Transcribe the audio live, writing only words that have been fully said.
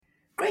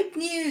Good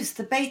news!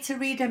 The beta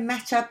reader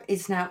matchup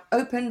is now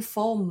open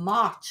for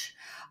March.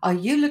 Are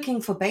you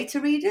looking for beta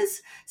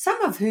readers, some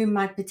of whom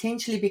might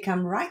potentially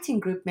become writing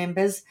group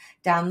members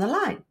down the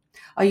line?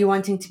 Are you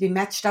wanting to be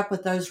matched up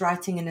with those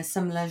writing in a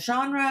similar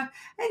genre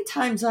and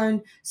time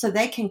zone so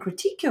they can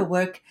critique your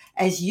work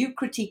as you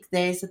critique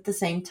theirs at the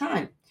same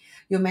time?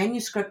 Your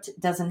manuscript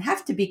doesn't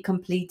have to be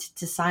complete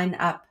to sign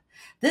up.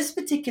 This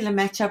particular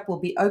matchup will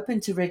be open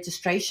to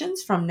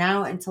registrations from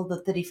now until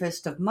the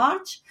 31st of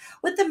March,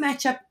 with the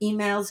matchup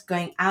emails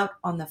going out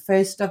on the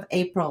 1st of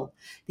April.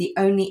 The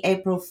only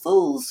April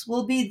Fools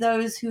will be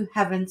those who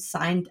haven't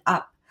signed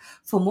up.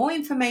 For more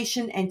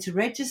information and to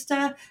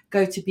register,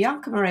 go to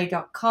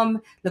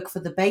biancamarais.com, look for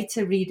the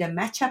Beta Reader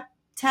Matchup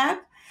tab,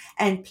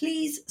 and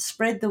please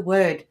spread the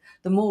word.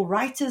 The more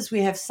writers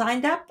we have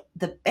signed up,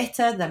 the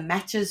better the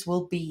matches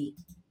will be.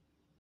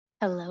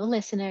 Hello,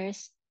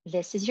 listeners.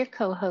 This is your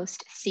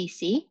co-host,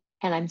 Cece,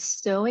 and I'm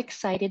so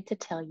excited to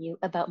tell you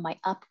about my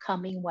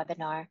upcoming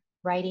webinar,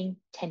 Writing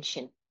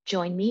Tension.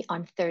 Join me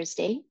on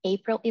Thursday,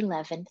 April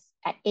 11th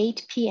at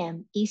 8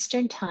 p.m.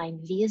 Eastern Time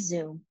via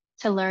Zoom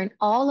to learn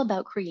all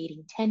about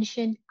creating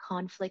tension,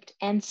 conflict,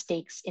 and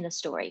stakes in a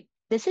story.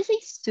 This is a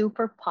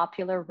super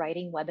popular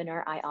writing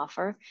webinar I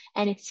offer,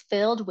 and it's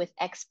filled with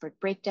expert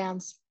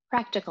breakdowns,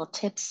 practical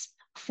tips,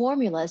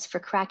 formulas for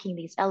cracking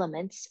these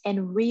elements,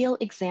 and real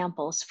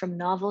examples from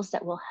novels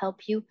that will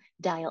help you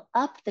dial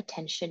up the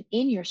tension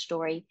in your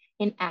story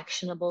in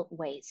actionable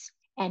ways.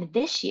 And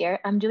this year,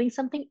 I'm doing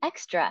something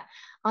extra.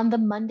 On the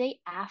Monday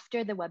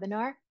after the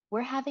webinar,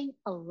 we're having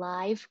a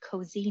live,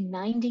 cozy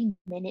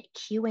 90-minute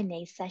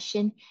Q&A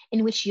session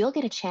in which you'll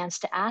get a chance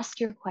to ask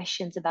your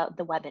questions about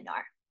the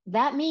webinar.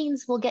 That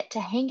means we'll get to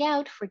hang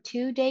out for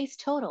 2 days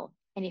total.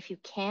 And if you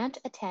can't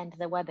attend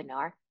the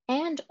webinar,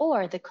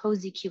 and/or the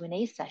cozy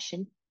Q&A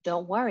session,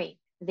 don't worry.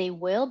 They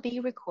will be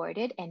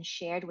recorded and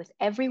shared with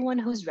everyone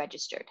who's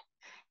registered.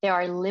 There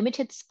are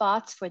limited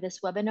spots for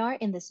this webinar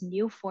in this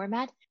new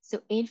format,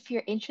 so if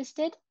you're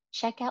interested,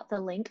 check out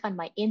the link on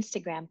my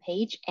Instagram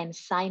page and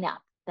sign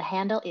up. The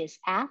handle is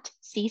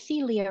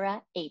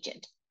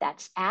 @CeCelyra_agent.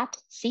 That's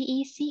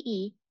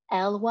 @CeCelyra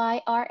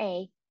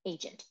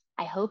agent.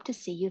 I hope to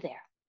see you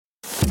there.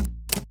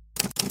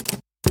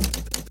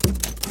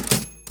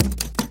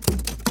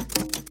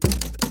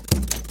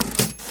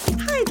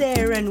 Hi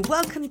there and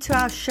welcome to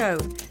our show,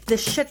 The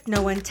Shit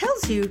No One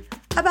Tells You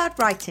About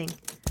Writing.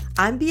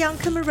 I'm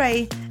Bianca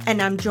Marais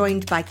and I'm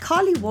joined by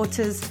Carly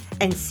Waters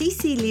and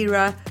Cece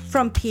Lira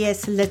from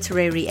PS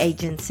Literary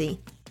Agency.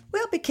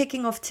 We'll be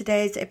kicking off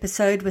today's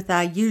episode with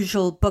our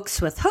usual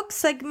Books with Hook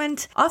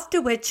segment,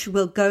 after which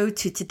we'll go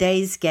to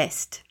today's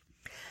guest.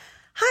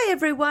 Hi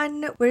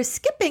everyone, we're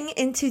skipping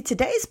into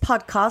today's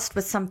podcast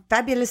with some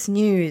fabulous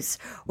news.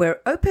 We're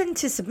open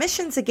to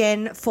submissions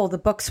again for the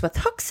Books with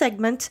Hook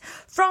segment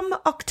from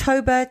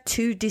October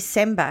to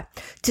December.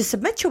 To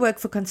submit your work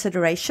for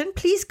consideration,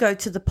 please go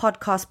to the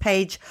podcast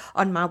page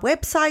on my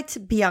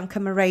website,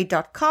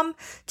 biancamarais.com,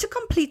 to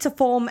complete a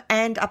form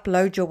and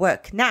upload your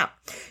work. Now,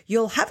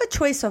 you'll have a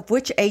choice of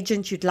which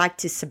agent you'd like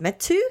to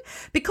submit to,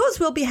 because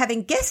we'll be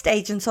having guest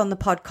agents on the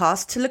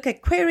podcast to look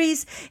at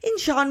queries in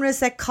genres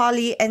that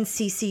Carly and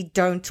CC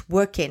don't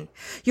work in.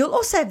 You'll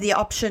also have the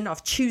option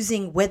of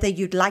choosing whether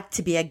you'd like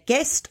to be a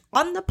guest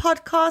on the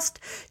podcast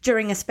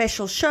during a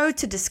special show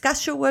to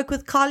discuss your work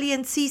with Carly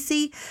and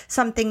CC,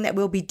 something that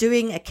we'll be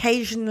doing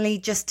occasionally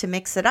just to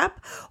mix it up,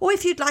 or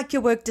if you'd like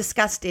your work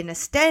discussed in a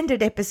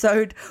standard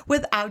episode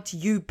without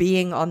you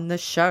being on the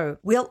show.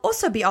 We'll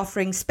also be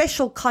offering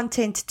special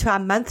content to our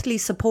monthly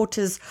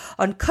supporters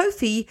on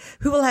Ko-fi,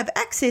 who will have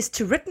access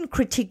to written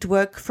critiqued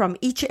work from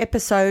each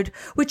episode,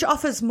 which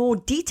offers more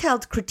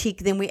detailed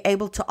critique than we're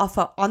able to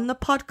offer on the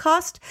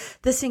podcast.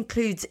 This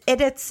includes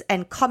edits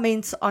and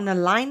comments on a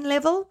line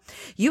level.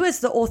 You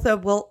as the author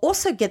will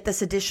also get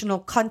this additional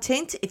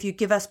content if you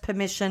give us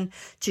permission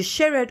to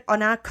share it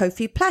on our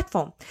Ko-fi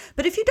platform.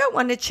 But if you don't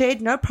want it shared,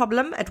 no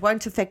problem. It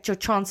won't affect your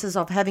chances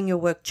of having your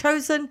work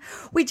chosen.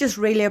 We just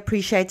really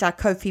appreciate our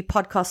Ko-fi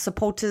podcast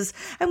supporters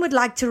and would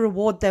like to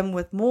reward them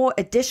with more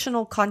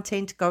additional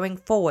content going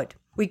forward.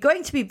 We're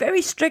going to be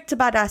very strict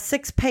about our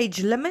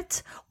 6-page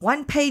limit,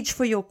 1 page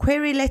for your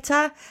query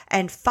letter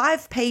and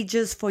 5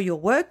 pages for your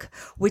work,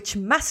 which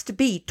must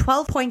be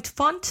 12-point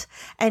font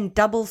and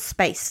double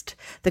spaced.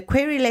 The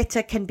query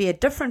letter can be a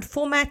different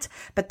format,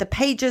 but the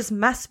pages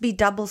must be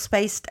double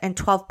spaced and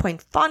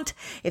 12-point font.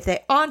 If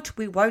they aren't,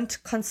 we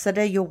won't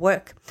consider your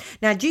work.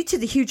 Now, due to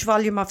the huge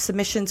volume of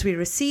submissions we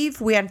receive,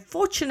 we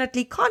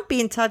unfortunately can't be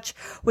in touch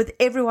with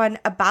everyone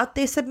about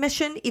their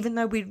submission, even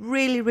though we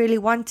really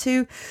want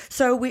to.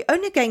 So we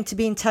only going to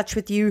be in touch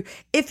with you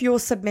if your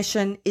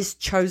submission is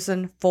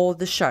chosen for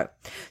the show.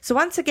 So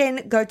once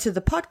again, go to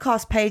the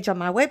podcast page on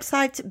my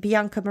website,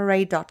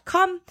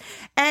 biancamarais.com,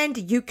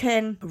 and you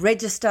can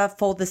register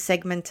for the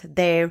segment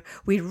there.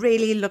 We're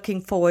really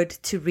looking forward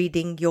to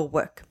reading your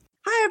work.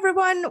 Hi,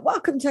 everyone.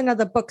 Welcome to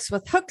another Books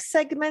with Hooks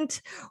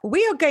segment.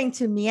 We are going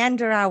to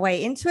meander our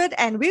way into it,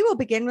 and we will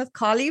begin with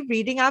Carly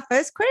reading our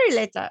first query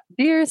letter.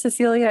 Dear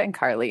Cecilia and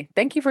Carly,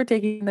 thank you for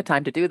taking the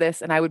time to do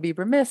this, and I would be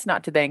remiss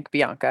not to thank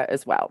Bianca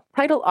as well.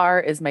 Title R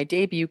is my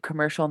debut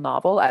commercial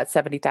novel at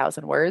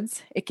 70,000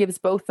 words. It gives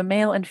both the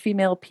male and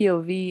female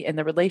POV in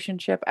the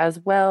relationship, as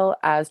well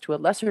as, to a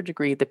lesser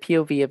degree, the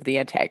POV of the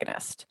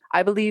antagonist.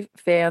 I believe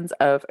fans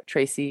of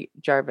Tracy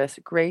Jarvis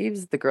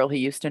Graves, The Girl He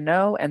Used to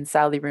Know, and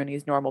Sally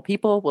Rooney's Normal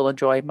People will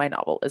enjoy my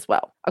novel as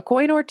well. A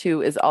coin or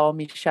two is all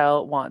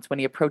Michel wants when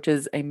he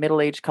approaches a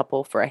middle-aged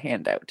couple for a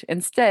handout.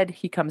 Instead,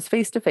 he comes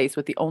face to face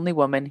with the only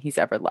woman he's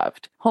ever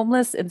loved.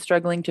 Homeless and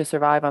struggling to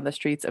survive on the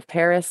streets of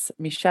Paris,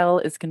 Michel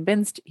is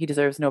convinced he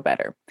deserves no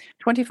better.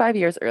 25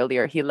 years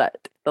earlier, he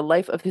let the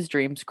life of his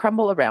dreams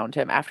crumble around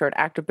him after an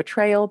act of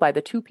betrayal by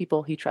the two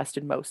people he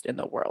trusted most in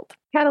the world.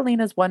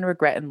 Catalina's one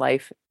regret in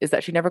life is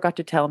that she never got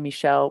to tell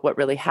Michel what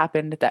really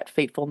happened that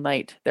fateful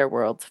night their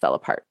worlds fell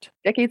apart.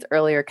 Decades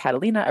earlier,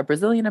 Catalina, a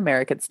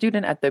Brazilian-American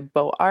student at the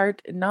Beaux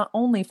Arts, not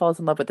only falls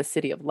in love with the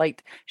City of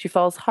Light, she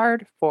falls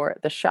hard for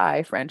the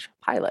shy French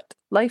pilot.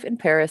 Life in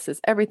Paris is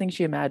everything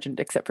she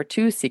imagined except for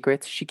two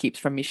secrets she keeps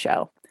from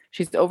Michel.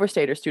 She's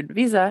overstayed her student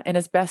visa, and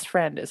his best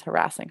friend is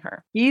harassing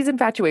her. Guy's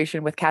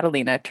infatuation with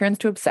Catalina turns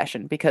to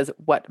obsession because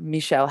what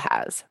Michel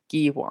has,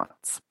 Guy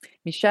wants.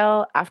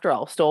 Michel, after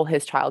all, stole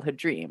his childhood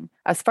dream.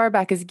 As far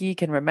back as Guy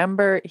can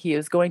remember, he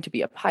was going to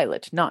be a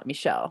pilot, not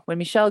Michel. When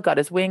Michel got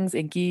his wings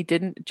and Guy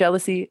didn't,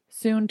 jealousy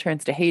soon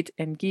turns to hate,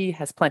 and Guy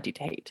has plenty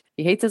to hate.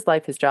 He hates his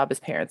life, his job, his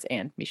parents,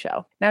 and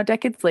Michel. Now,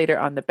 decades later,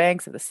 on the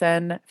banks of the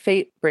Seine,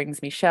 fate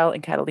brings Michel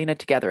and Catalina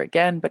together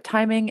again, but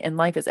timing in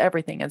life is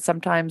everything, and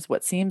sometimes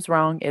what seems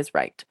wrong is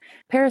right.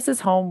 Paris is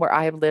home where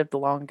I have lived the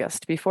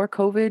longest. Before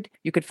COVID,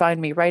 you could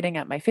find me writing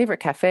at my favorite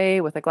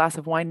cafe with a glass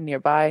of wine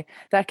nearby.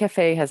 That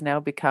cafe has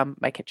now become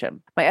my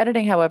kitchen. My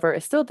editing, however,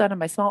 is still done in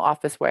my small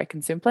office where I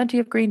consume plenty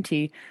of green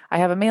tea. I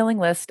have a mailing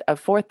list of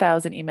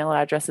 4,000 email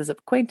addresses of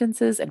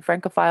acquaintances and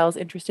francophiles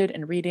interested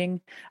in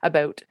reading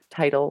about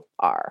Title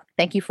R.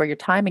 Thank you for your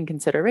time and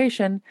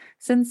consideration.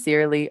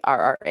 Sincerely,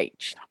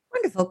 RRH.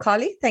 Wonderful,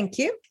 Carly. Thank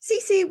you.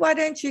 Cece, why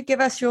don't you give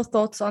us your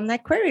thoughts on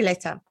that query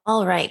letter?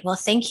 All right. Well,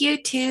 thank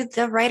you to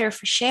the writer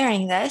for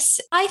sharing this.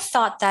 I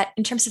thought that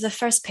in terms of the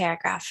first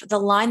paragraph, the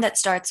line that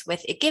starts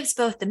with, it gives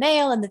both the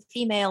male and the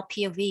female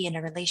POV in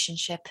a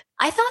relationship.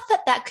 I thought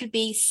that that could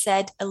be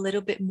said a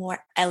little bit more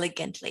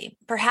elegantly.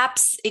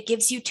 Perhaps it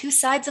gives you two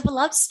sides of a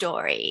love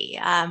story,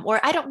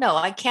 or I don't know.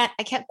 I can't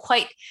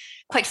quite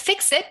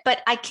fix it,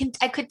 but I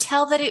could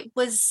tell that it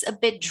was a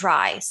bit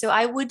dry. So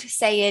I would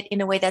say it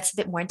in a way that's a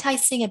bit more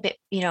enticing, a bit,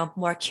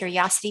 more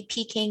curiosity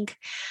piquing.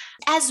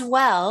 As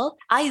well,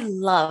 I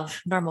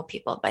love Normal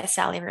People by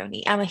Sally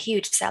Rooney. I'm a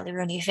huge Sally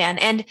Rooney fan.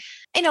 And,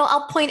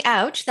 I'll point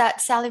out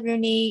that Sally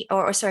Rooney,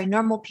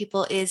 Normal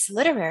People is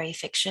literary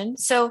fiction.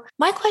 So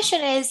my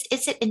question is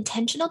it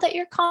intentional that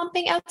you're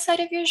comping outside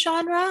of your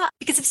genre?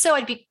 Because if so,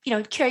 I'd be,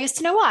 curious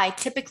to know why.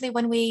 Typically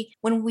when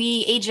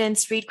we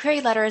agents read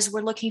query letters,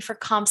 we're looking for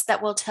comps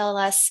that will tell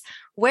us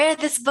where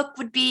this book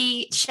would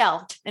be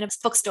shelved in a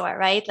bookstore,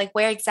 right? Like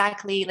where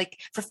exactly, like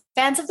for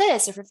fans of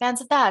this or for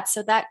fans of that.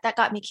 So that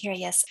got me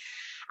curious.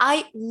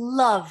 I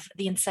love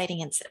the inciting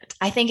incident.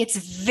 I think it's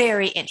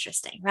very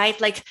interesting, right?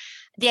 Like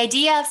the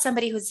idea of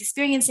somebody who's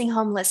experiencing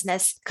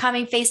homelessness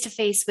coming face to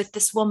face with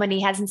this woman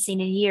he hasn't seen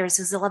in years,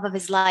 who's the love of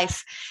his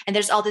life, and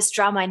there's all this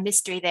drama and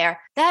mystery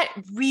there, that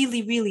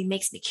really, really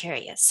makes me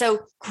curious.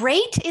 So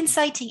great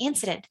inciting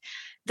incident.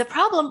 The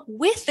problem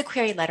with the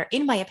query letter,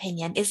 in my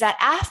opinion, is that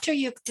after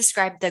you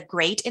describe the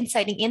great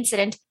inciting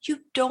incident,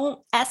 you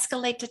don't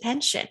escalate to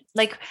tension.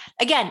 Like,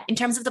 again, in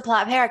terms of the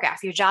plot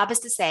paragraph, your job is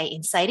to say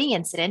inciting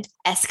incident,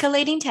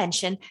 escalating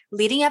tension,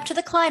 leading up to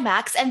the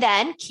climax, and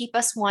then keep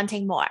us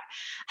wanting more.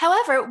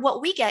 However,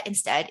 what we get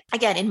instead,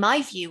 again, in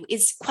my view,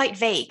 is quite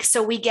vague.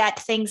 So we get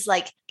things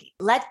like,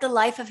 let the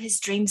life of his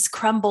dreams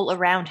crumble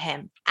around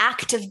him,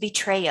 act of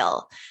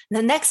betrayal.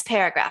 The next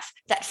paragraph,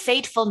 that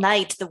fateful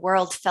night the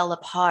world fell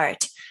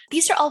apart.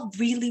 These are all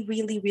really,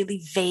 really,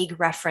 really vague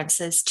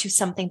references to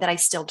something that I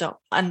still don't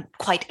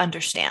quite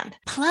understand.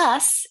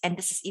 Plus, and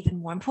this is even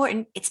more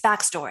important, it's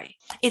backstory.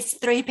 It's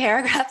 3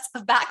 paragraphs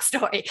of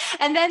backstory.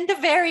 And then the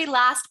very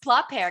last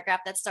plot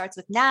paragraph that starts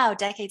with now,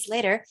 decades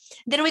later,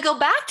 then we go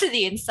back to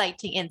the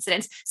inciting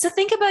incidents. So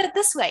think about it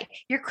this way.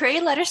 Your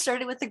query letter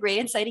started with the great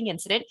inciting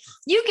incident.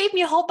 You gave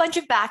me a whole bunch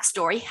of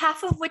backstory,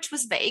 half of which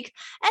was vague.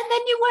 And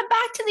then you went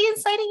back to the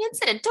inciting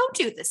incident. Don't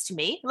do this to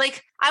me.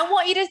 Like, I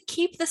want you to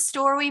keep the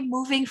story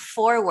moving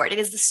forward. It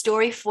is the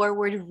story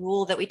forward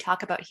rule that we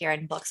talk about here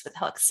in Books with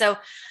Hooks. So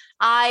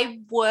I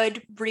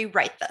would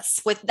rewrite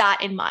this with that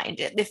in mind.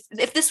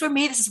 If this were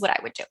me, this is what I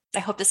would do. I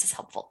hope this is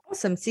helpful.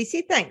 Awesome,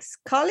 Cece. Thanks.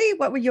 Carly,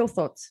 what were your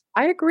thoughts?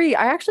 I agree.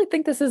 I actually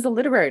think this is a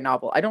literary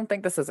novel. I don't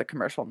think this is a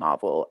commercial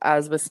novel.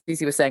 As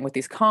Cece was saying with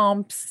these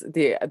comps,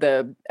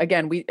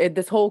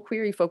 this whole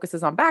query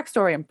focuses on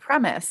backstory and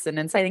premise and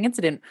inciting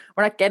incident.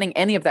 We're not getting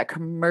any of that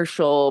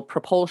commercial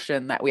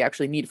propulsion that we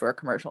actually need for a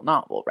commercial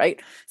novel,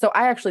 right? So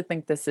I actually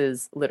think this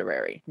is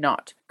literary,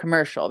 not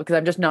commercial, because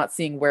I'm just not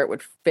seeing where it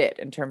would fit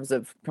in terms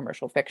of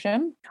commercial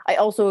fiction. I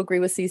also agree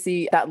with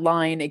Cece, that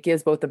line, it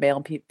gives both the male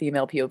and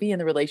female POV in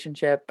the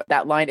relationship.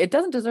 That line, it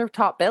doesn't deserve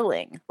top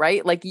billing,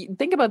 right? Like, you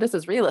think about this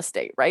as real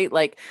estate, right?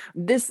 Like,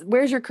 this,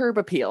 where's your curb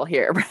appeal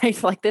here,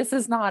 right? Like, this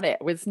is not it.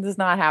 This is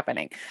not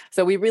happening.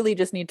 So we really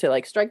just need to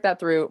like strike that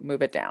through,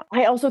 move it down.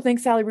 I also think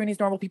Sally Rooney's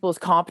Normal People is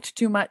comped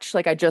too much.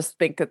 Like, I just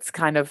think it's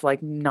kind of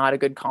like not a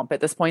good comp at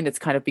this point. It's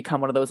kind of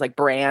become one of those like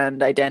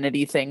brand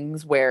identity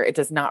things where it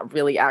does not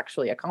really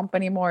actually a comp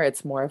anymore.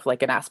 It's more of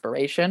like an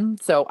aspiration.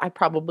 So I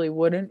probably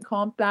wouldn't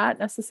comp that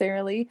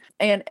necessarily.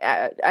 And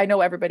I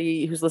know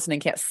everybody who's listening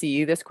can't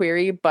see this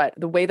query, but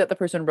the way that the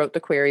person wrote the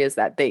query is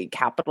that they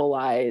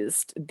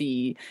capitalized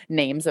the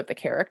names of the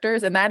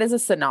characters. And that is a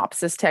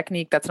synopsis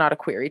technique. That's not a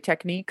query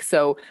technique.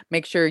 So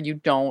make sure you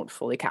don't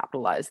fully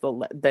capitalize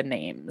the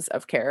names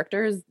of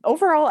characters.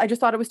 Overall, I just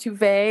thought it was too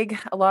vague,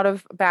 a lot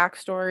of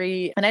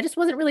backstory, and I just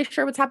wasn't really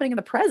sure what's happening in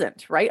the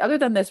present, right? Other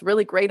than this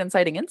really great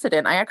inciting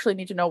incident, I actually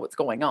need to know what's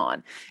going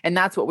on. And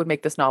that's what would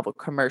make this novel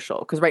commercial,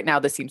 because right now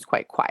this seems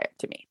quite quiet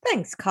to me.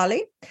 Thanks,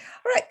 Carly.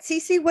 All right,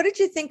 Cece, what did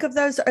you think of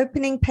those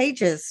opening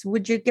pages?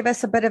 Would you give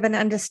us a bit of an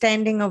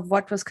understanding of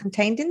what was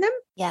contained in them?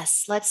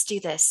 Yes, let's do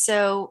this.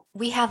 So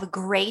we have a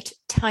great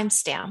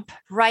timestamp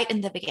right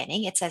in the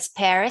beginning. It says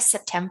Paris,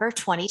 September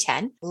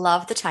 2010.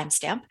 Love the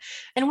timestamp.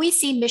 And we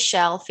see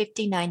Michel,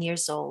 59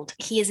 years old.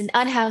 He is an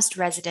unhoused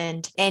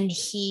resident and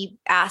he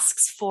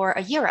asks for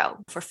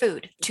 €1 for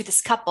food to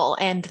this couple.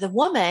 And the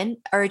woman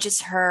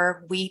urges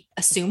her, we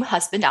assume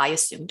husband, I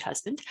assumed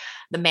husband,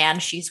 the man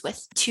she's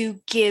with,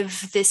 to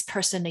give this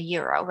person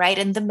 €1, right?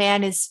 And the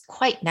man is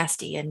quite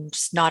nasty and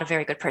just not a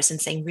very good person,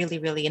 saying really,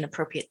 really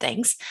inappropriate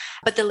things.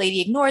 But the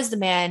lady ignores the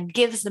man,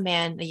 gives the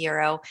man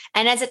 €1.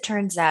 And as it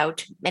turns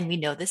out, and we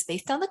know this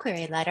based on the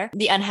query letter,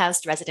 the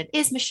unhoused resident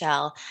is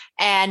Michel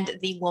and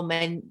the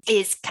woman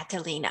is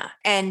Catalina.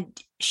 And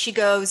she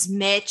goes,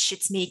 Mitch,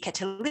 it's me,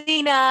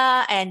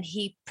 Catalina. And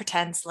he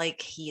pretends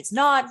like he is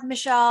not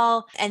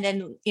Michel. And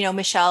then,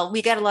 Michel,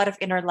 we get a lot of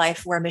inner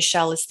life where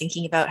Michel is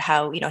thinking about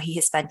how, he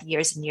has spent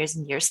years and years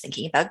and years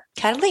thinking about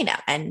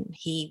Catalina and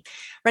he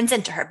runs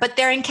into her. But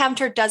their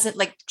encounter doesn't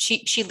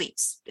she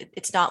leaves.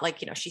 It's not like,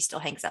 she still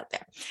hangs out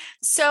there.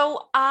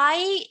 So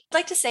I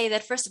like to say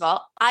that, first of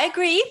all, I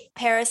agree.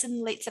 Paris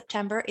in late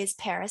September is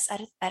Paris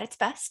at its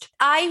best.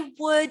 I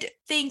would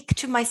think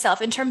to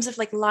myself, in terms of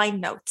like line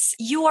notes,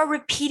 you are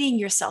repeating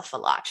yourself a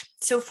lot.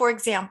 So for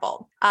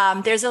example,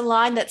 there's a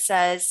line that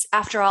says,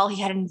 after all,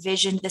 he had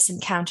envisioned this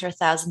encounter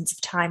thousands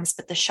of times,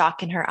 but the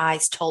shock in her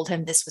eyes told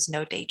him this was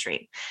no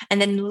daydream. And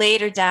then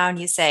later down,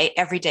 you say,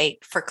 every day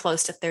for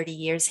close to 30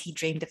 years, he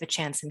dreamed of a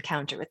chance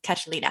encounter with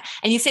Catalina.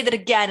 And you say that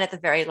again at the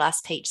very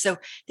last page. So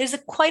there's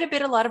quite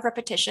a lot of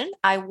repetition.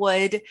 I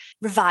would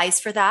revise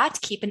for that,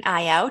 keep an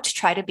eye out,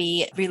 try to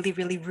be really,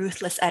 really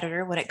ruthless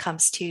editor when it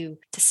comes to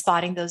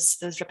spotting those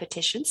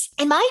repetitions.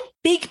 And my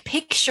big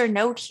picture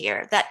note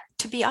here that,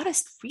 to be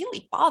honest,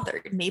 really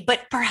bothered me,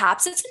 but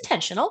perhaps it's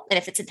intentional. And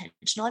if it's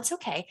intentional, it's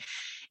okay,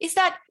 is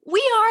that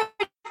we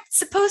are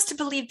supposed to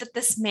believe that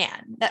this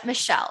man, that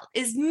Michel,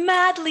 is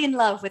madly in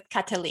love with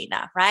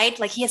Catalina, right?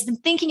 Like he has been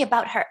thinking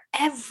about her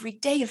every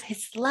day of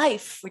his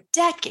life for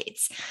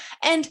decades.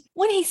 And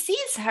when he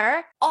sees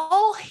her,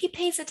 all he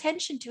pays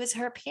attention to is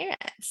her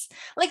appearance.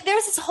 Like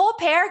there's this whole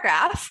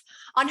paragraph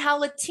on how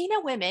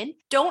Latina women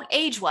don't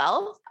age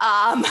well.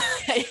 I'm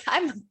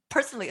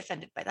personally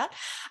offended by that.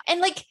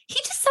 And like, he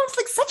just sounds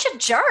like such a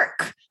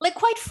jerk. Like,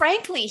 quite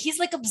frankly, he's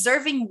like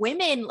observing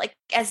women like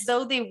as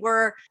though they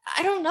were,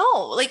 I don't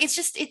know, like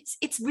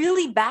it's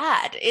really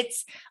bad.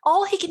 It's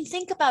all he can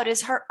think about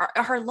is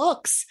her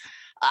looks.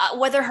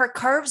 Whether her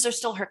curves are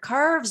still her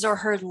curves or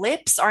her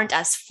lips aren't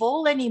as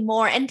full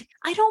anymore. And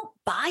I don't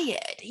buy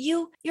it.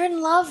 You're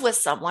in love with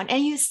someone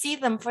and you see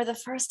them for the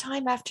first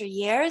time after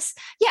years.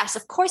 Yes,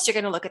 of course you're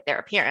going to look at their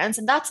appearance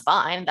and that's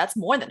fine. That's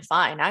more than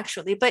fine,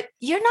 actually. But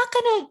you're not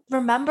going to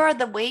remember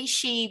the way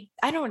she,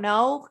 I don't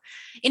know,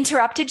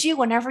 interrupted you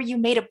whenever you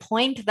made a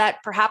point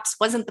that perhaps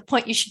wasn't the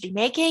point you should be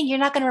making. You're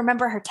not going to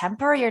remember her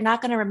temper. You're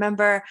not going to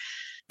remember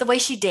the way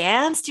she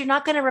danced. You're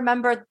not going to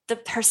remember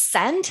her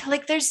scent.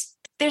 Like there's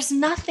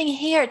nothing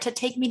here to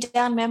take me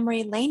down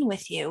memory lane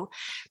with you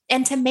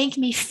and to make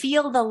me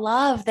feel the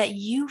love that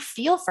you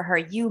feel for her,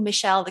 you,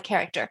 Michel, the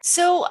character.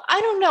 So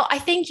I don't know. I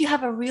think you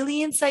have a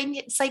really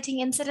inciting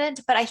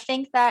incident, but I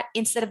think that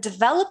instead of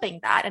developing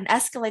that and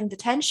escalating the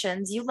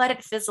tensions, you let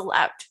it fizzle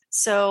out.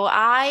 So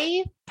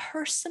I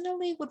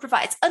personally would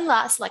revise,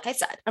 unless, like I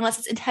said, unless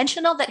it's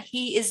intentional that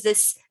he is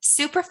this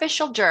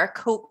superficial jerk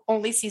who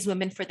only sees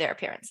women for their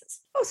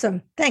appearances.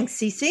 Awesome. Thanks,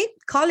 Cece.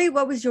 Carly,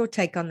 what was your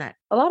take on that?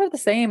 A lot of the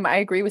same. I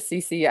agree with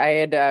Cece. I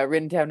had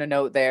written down a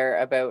note there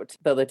about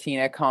the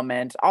Latina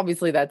comment.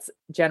 Obviously, that's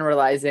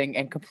generalizing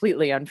and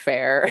completely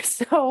unfair.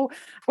 So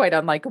quite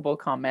unlikable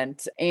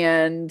comment.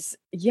 And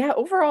Yeah,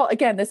 overall,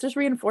 again, this just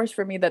reinforced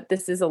for me that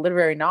this is a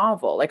literary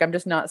novel. Like, I'm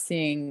just not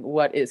seeing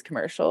what is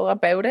commercial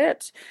about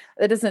it.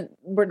 It doesn't,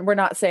 we're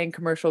not saying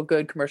commercial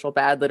good, commercial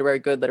bad, literary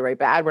good, literary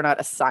bad. We're not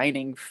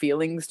assigning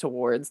feelings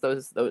towards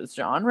those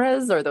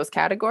genres or those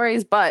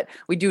categories, but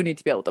we do need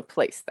to be able to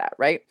place that,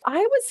 right? I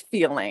was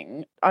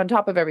feeling, on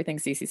top of everything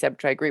Cece said,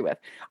 which I agree with,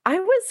 I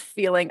was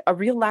feeling a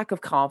real lack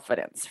of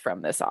confidence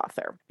from this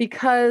author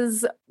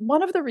because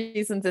one of the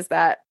reasons is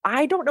that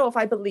I don't know if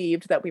I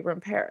believed that we were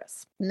in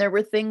Paris. And there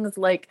were things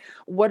like,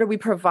 what are we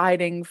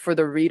providing for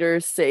the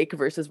reader's sake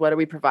versus what are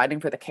we providing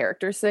for the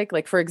character's sake?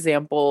 Like, for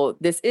example,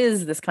 this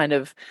is this kind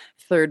of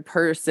third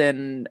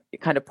person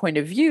kind of point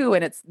of view.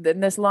 And it's in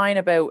this line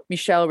about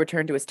Michel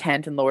returned to his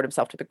tent and lowered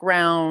himself to the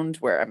ground,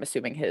 where I'm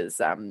assuming his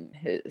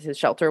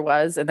shelter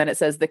was. And then it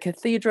says the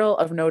Cathedral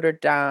of Notre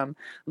Dame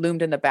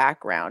loomed in the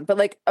background. But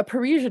like a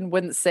Parisian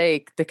wouldn't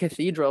say the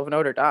Cathedral of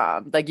Notre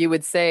Dame. Like you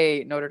would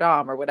say Notre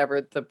Dame or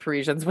whatever the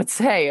Parisians would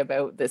say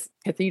about this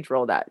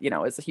cathedral that,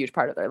 is a huge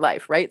part of their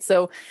life, right?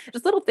 So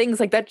just little things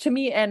like that to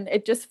me, and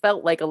it just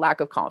felt like a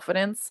lack of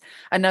confidence.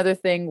 Another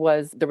thing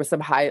was there was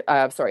some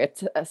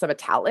some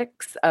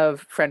italics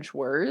of French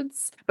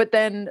words, but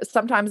then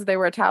sometimes they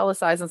were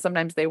italicized and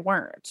sometimes they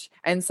weren't.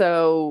 And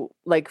so,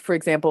 like for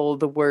example,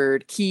 the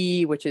word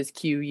key, which is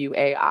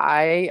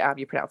Quai,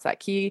 you pronounce that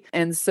key,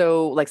 and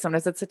so like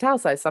sometimes it's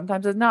italicized,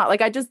 sometimes it's not.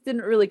 Like I just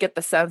didn't really get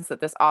the sense that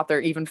this author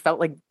even felt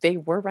like they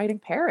were writing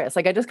Paris.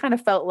 Like I just kind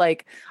of felt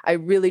like I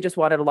really just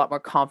wanted a lot more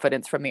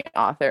confidence from the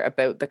author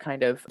about the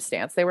kind of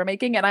stance they were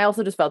making. And I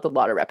also just felt a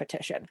lot of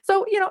repetition.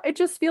 So, it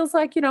just feels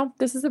like,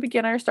 this is a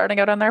beginner starting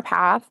out on their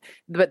path,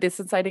 but this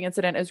inciting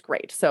incident is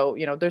great. So,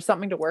 there's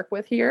something to work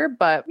with here,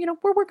 but,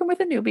 we're working with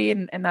a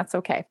newbie and that's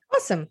okay.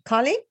 Awesome.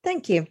 Carly,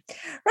 thank you.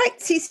 Right.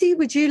 Cece,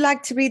 would you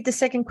like to read the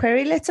second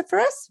query letter for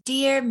us?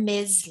 Dear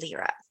Ms.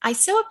 Lira, I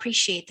so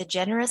appreciate the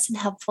generous and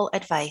helpful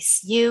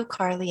advice you,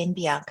 Carly, and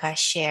Bianca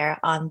share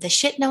on the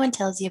Shit No One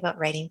Tells You About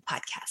Writing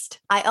podcast.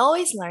 I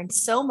always learn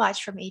so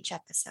much from each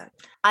episode.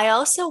 I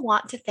also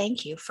want to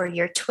thank you for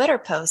your Twitter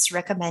post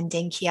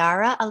recommending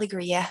Chiara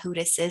Alegria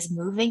Hudis's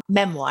moving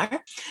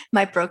memoir,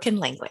 My Broken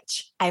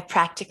Language. I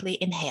practically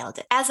inhaled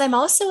it. As I'm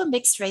also a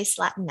mixed race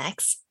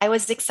Latinx, I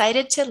was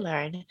excited to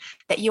learn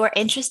that you are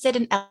interested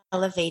in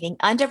elevating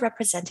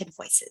underrepresented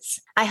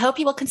voices. I hope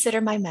you will consider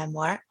my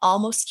memoir,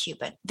 Almost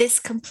Cuban. This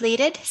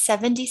completed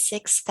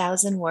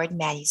 76,000 word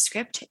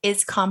manuscript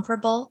is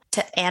comparable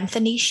to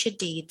Anthony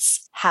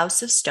Shadid's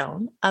House of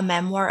Stone, a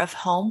memoir of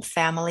home,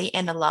 family,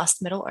 and a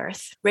lost Middle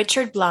Earth,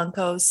 Richard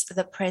Blanco's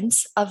The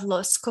Prince of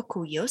Los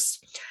Cocuyos,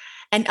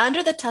 and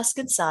Under the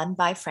Tuscan Sun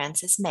by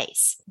Frances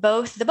Mace,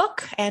 both the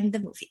book and the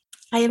movie.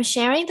 I am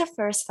sharing the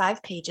first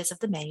 5 pages of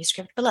the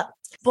manuscript below.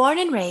 Born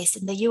and raised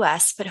in the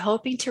US, but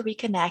hoping to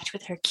reconnect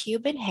with her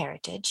Cuban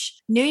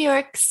heritage, New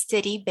York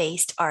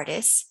City-based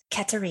artist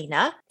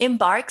Katerina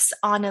embarks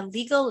on a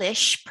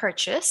legal-ish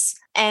purchase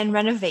and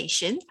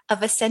renovation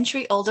of a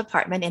century-old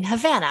apartment in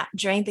Havana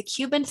during the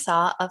Cuban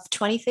thaw of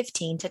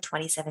 2015 to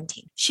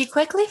 2017. She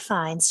quickly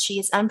finds she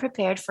is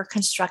unprepared for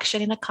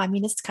construction in a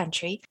communist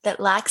country that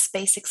lacks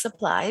basic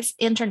supplies,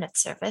 internet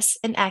service,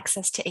 and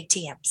access to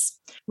ATMs.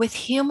 With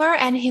humor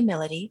and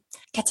humility,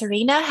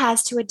 Katerina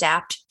has to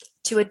adapt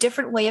to a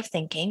different way of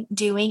thinking,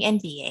 doing,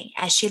 and being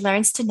as she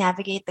learns to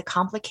navigate the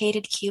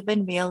complicated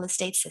Cuban real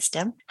estate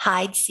system,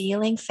 hide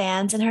ceiling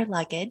fans in her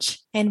luggage,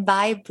 and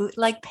buy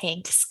bootleg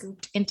paint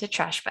scooped into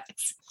trash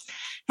bags.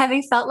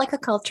 Having felt like a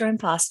culture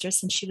imposter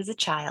since she was a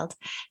child,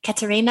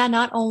 Katerina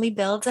not only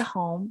builds a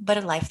home, but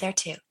a life there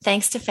too,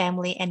 thanks to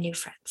family and new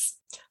friends.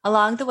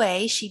 Along the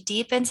way, she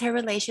deepens her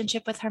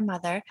relationship with her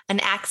mother, an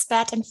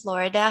expat in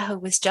Florida who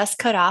was just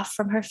cut off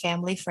from her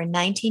family for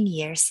 19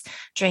 years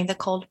during the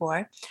Cold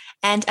War,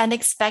 and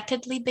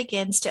unexpectedly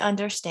begins to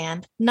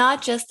understand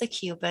not just the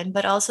Cuban,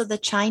 but also the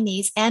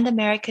Chinese and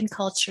American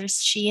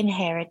cultures she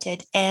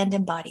inherited and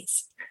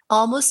embodies.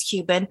 Almost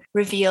Cuban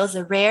reveals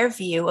a rare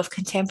view of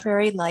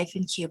contemporary life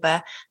in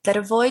Cuba that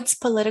avoids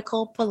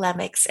political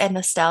polemics and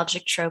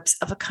nostalgic tropes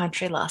of a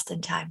country lost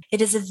in time.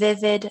 It is a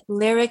vivid,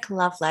 lyric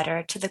love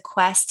letter to the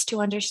quest to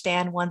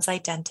understand one's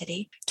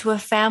identity, to a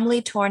family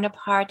torn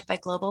apart by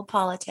global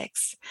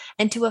politics,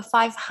 and to a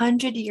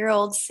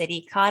 500-year-old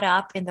city caught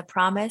up in the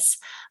promise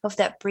of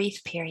that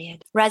brief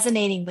period.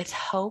 Resonating with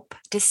hope,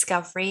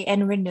 discovery,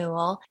 and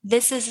renewal,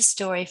 this is a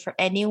story for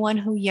anyone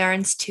who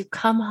yearns to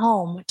come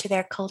home to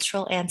their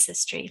cultural ancestry,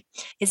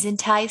 is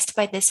enticed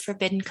by this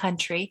forbidden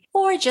country,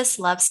 or just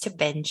loves to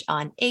binge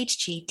on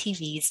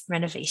HGTV's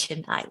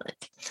Renovation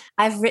Island.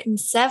 I've written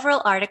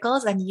several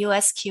articles on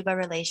U.S.-Cuba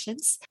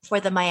relations for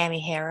the Miami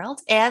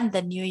Herald and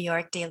the New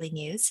York Daily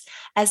News,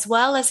 as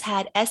well as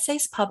had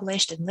essays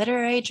published in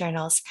literary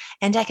journals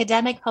and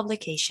academic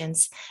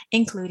publications,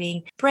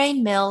 including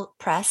Brain Mill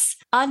Press,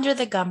 Under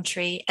the Gum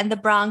Tree, and the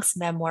Bronx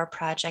Memoir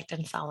Project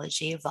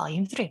Anthology,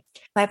 Volume 3.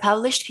 My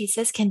published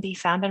pieces can be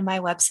found on my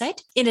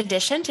website. In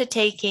addition to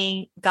taking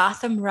taking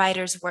Gotham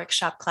Writers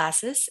Workshop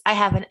classes. I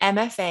have an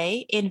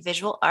MFA in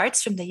Visual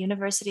Arts from the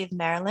University of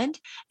Maryland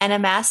and a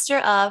Master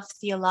of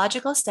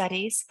Theological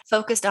Studies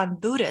focused on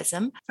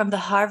Buddhism from the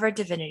Harvard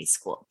Divinity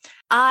School.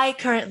 I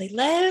currently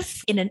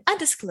live in an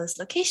undisclosed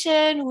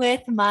location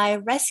with my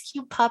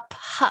rescue pup,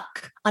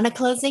 Huck. On a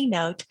closing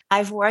note,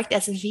 I've worked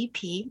as a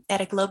VP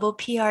at a global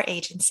PR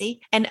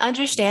agency and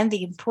understand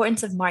the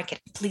importance of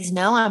marketing. Please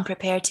know I'm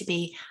prepared to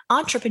be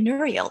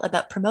entrepreneurial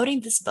about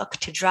promoting this book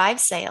to drive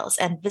sales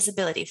and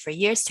visibility for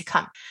years to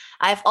come.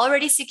 I've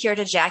already secured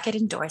a jacket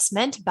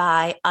endorsement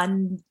by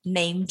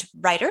unnamed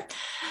writer,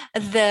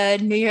 the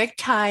New York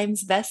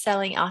Times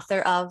bestselling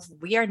author of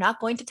We Are Not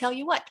Going to Tell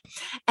You What,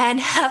 and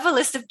have a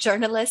list of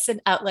journalists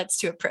and outlets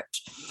to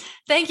approach.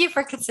 Thank you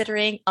for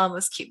considering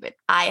Almost Cuban.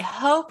 I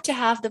hope to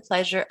have the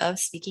pleasure of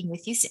speaking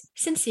with you soon.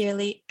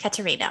 Sincerely,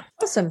 Katerina.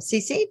 Awesome,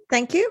 Cece.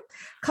 Thank you.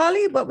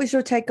 Carly, what was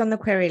your take on the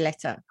query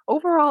letter?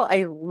 Overall,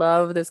 I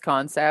love this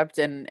concept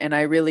and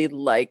I really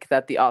like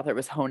that the author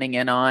was honing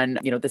in on,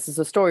 this is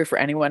a story for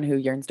anyone who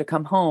yearns to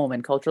come home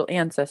and cultural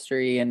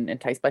ancestry and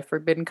enticed by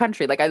forbidden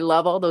country. Like I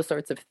love all those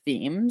sorts of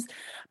themes.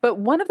 But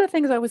one of the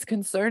things I was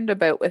concerned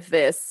about with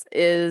this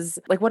is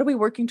like, what are we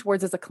working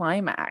towards as a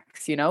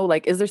climax?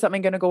 Like, is there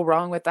something going to go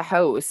wrong with the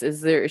house?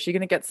 Is she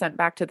going to get sent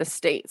back to the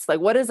States? Like,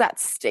 what is at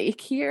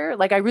stake here?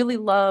 Like, I really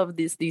love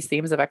these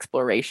themes of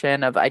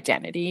exploration of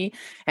identity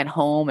and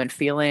home and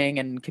feeling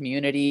and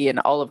community and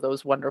all of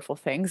those wonderful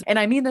things. And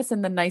I mean this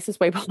in the nicest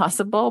way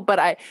possible,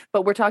 but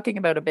we're talking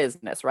about a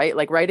business, right?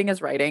 Like writing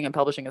is writing and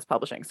publishing is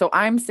publishing. So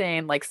I'm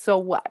saying like, so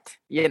what,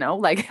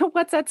 like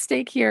what's at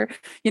stake here?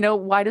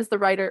 Why does the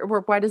writer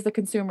or why does the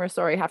consumer,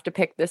 have to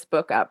pick this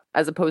book up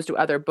as opposed to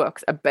other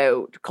books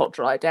about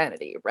cultural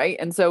identity, right?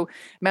 And so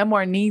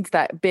memoir needs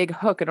that big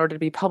hook in order to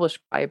be published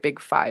by a big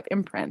 5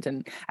 imprint.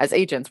 And as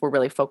agents, we're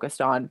really focused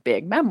on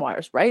big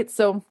memoirs, right?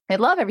 So I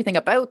love everything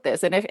about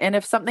this. And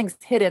if something's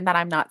hidden that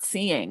I'm not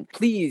seeing,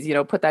 please,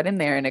 put that in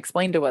there and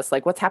explain to us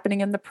like what's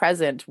happening in the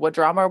present, what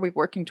drama are we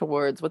working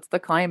towards, what's the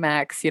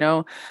climax,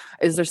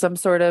 is there some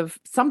sort of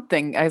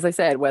something, as I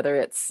said, whether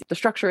it's the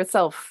structure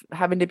itself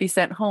having to be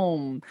sent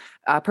home,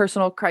 a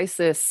personal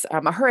crisis,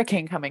 a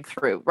hurricane coming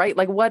through, right?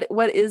 Like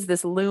what is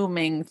this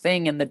looming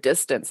thing in the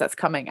distance that's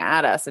coming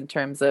at us in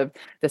terms of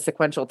the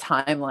sequential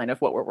timeline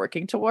of what we're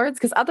working towards?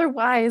 Because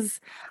otherwise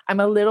I'm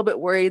a little bit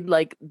worried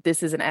like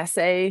this is an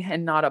essay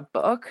and not a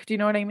book. Do you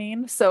know what I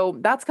mean? So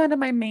that's kind of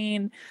my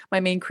main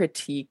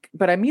critique,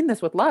 but I mean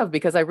this with love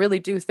because I really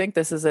do think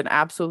this is an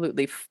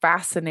absolutely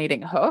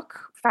fascinating hook,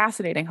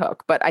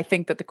 but I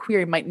think that the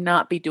query might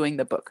not be doing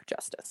the book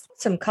justice.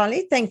 Awesome,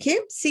 Carly. Thank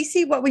you.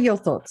 Cece, what were your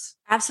thoughts?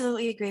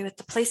 Absolutely agree with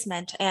the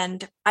placement.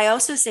 And I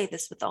also say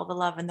this with all the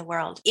love in the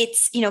world.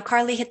 It's,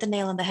 Carly hit the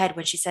nail on the head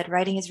when she said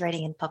writing is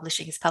writing and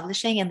publishing is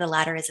publishing and the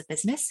latter is a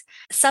business.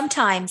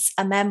 Sometimes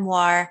a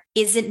memoir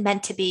isn't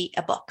meant to be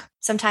a book.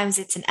 Sometimes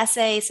it's an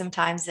essay.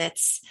 Sometimes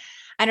it's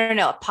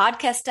a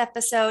podcast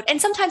episode. And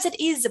sometimes it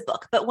is a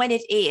book, but when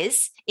it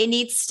is, it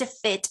needs to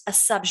fit a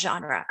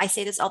subgenre. I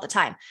say this all the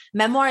time.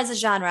 Memoir is a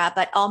genre,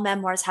 but all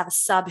memoirs have a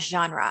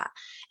subgenre.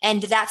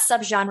 And that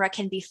subgenre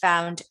can be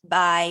found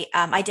by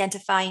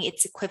identifying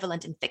its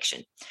equivalent in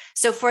fiction.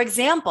 So for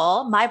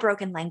example, My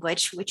Broken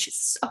Language, which is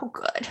so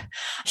good.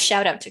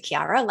 Shout out to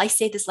Kiara. I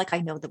say this like I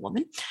know the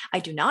woman. I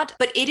do not,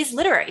 but it is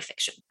literary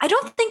fiction. I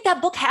don't think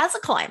that book has a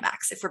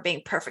climax, if we're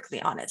being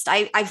perfectly honest.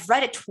 I've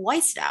read it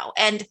twice now,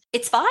 and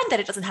it's fine that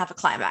it doesn't have a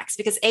climax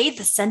because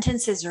the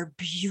sentences are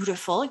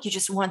beautiful. You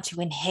just want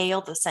to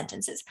inhale those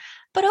sentences.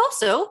 But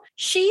also,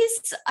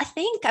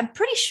 I'm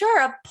pretty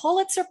sure, a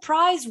Pulitzer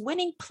Prize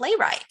winning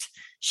playwright.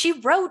 She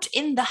wrote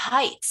In the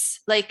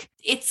Heights. Like,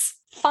 it's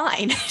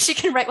fine. She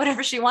can write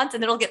whatever she wants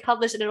and it'll get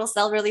published and it'll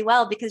sell really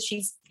well because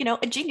she's,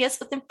 a genius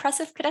with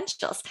impressive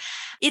credentials.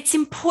 It's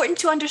important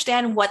to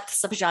understand what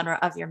the subgenre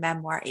of your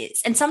memoir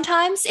is. And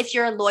sometimes if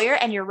you're a lawyer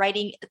and you're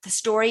writing the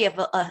story of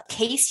a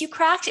case you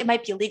cracked, it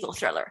might be a legal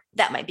thriller.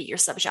 That might be your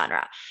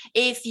subgenre.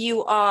 If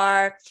you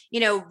are,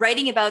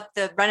 writing about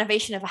the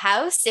renovation of a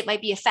house, it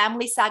might be a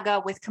family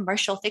saga with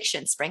commercial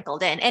fiction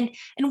sprinkled in. And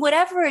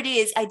whatever it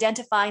is,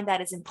 identifying that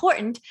is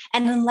important.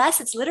 And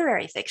unless it's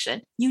literary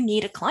fiction, you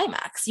need a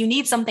climax. You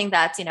need something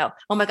that's,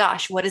 oh my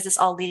gosh, what is this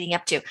all leading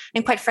up to?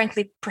 And quite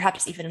frankly,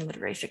 perhaps even in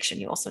literary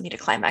fiction, you also need a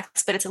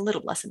climax, but it's a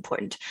little less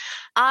important.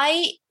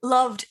 I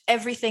loved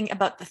everything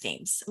about the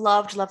themes.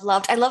 Loved.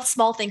 I love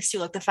small things too,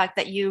 like the fact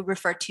that you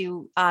refer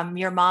to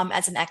your mom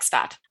as an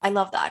expat. I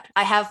love that.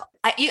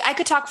 I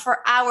could talk for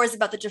hours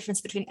about the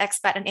difference between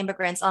expat and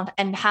immigrants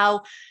and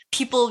how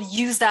people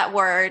use that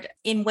word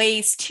in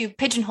ways to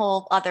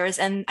pigeonhole others.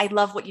 And I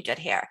love what you did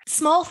here.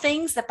 Small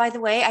things that, by the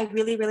way, I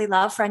really, really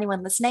love for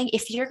anyone listening.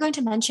 If you're going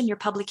to mention your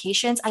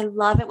publications, I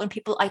love it when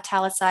people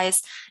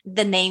italicize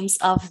the names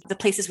of the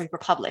places where you were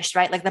published,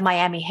 right? Like the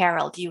Miami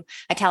Herald, you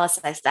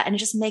italicize that and it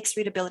just makes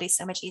readability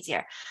so much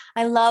easier.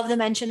 I love the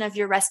mention of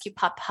your rescue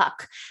pup,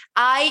 Huck.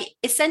 I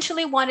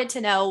essentially wanted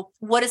to know,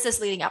 what is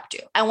this leading up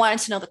to? I wanted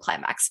to know the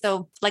climax. So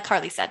So like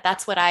Carly said,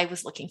 that's what I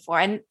was looking for.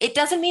 And it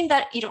doesn't mean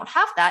that you don't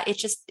have that. It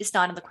just is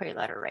not in the query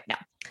letter right now.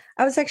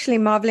 I was actually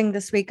marveling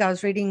this week. I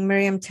was reading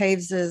Miriam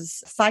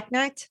Taves's Fight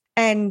Night,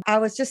 and I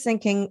was just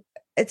thinking,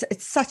 it's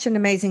such an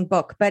amazing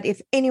book, but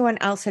if anyone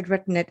else had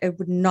written it, it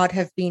would not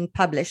have been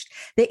published.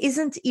 There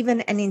isn't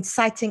even an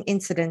inciting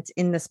incident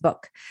in this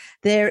book.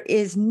 There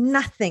is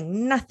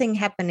nothing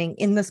happening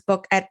in this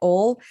book at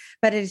all,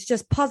 but it is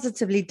just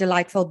positively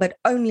delightful, but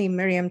only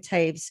Miriam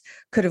Taves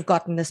could have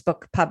gotten this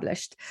book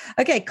published.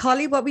 Okay,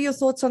 Carly, what were your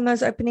thoughts on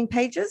those opening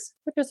pages?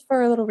 Just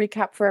for a little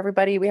recap for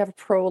everybody, we have a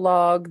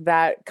prologue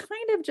that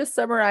kind of just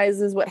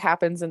summarizes what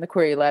happens in the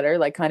query letter,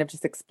 like kind of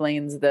just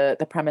explains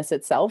the premise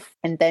itself.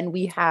 And then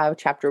we have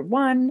chapter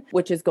 1,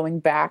 which is going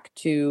back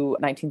to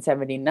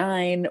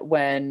 1979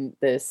 when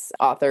this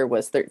author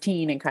was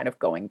 13 and kind of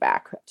going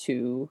back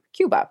to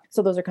Cuba.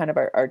 So those are kind of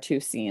our two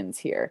scenes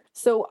here.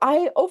 So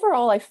I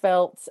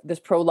felt this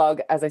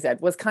prologue, as I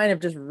said, was kind of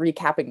just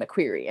recapping the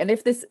query. And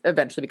if this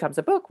eventually becomes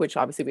a book, which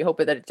obviously we hope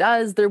that it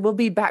does, there will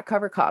be back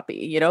cover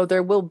copy,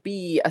 there will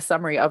be a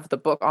summary of the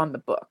book on the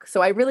book.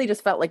 So I really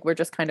just felt like we're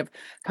just kind of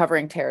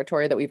covering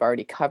territory that we've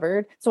already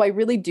covered. So I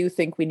really do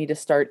think we need to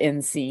start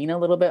in scene a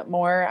little bit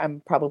more.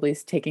 I'm probably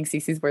taking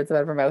Cece's words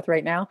out of her mouth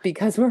right now,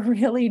 because we're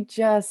really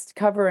just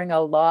covering a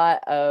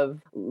lot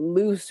of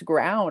loose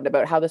ground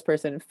about how this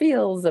person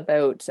feels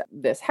about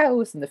this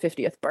house and the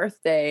 50th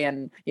birthday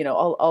and,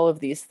 all of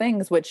these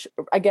things, which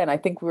again, I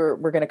think we're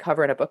going to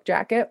cover in a book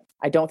jacket.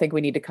 I don't think we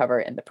need to cover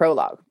in the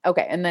prologue.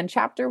 Okay. And then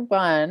chapter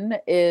 1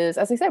 is,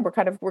 as I said,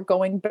 we're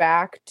going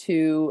back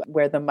to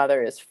where the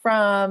mother is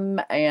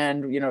from,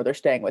 and, they're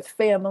staying with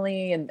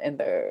family,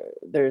 and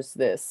there's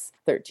this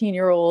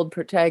 13-year-old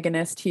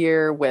protagonist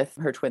here with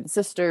her twin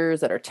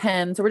sisters that are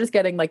 10. So we're just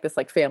getting like this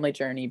family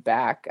journey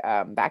back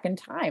in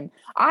time.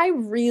 I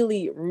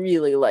really,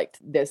 really liked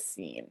this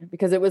scene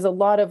because it was a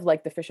lot of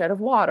like the fish out of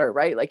water,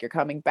 right? Like you're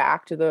coming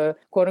back to the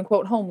quote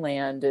unquote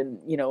homeland and,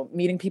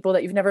 meeting people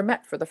that you've never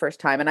met for the first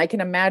time. And I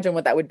can imagine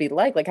what that would be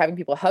like having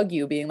people hug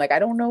you, being like, I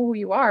don't know who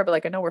you are,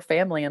 but I know we're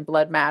family and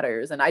blood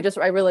matters. And I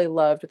really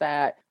loved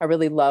that. I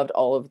really loved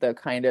all of the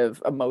kind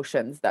of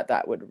emotions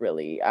that would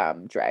really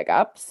drag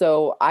up.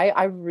 So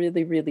I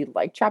really, really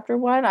liked chapter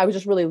 1. I was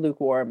just really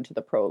lukewarm to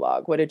the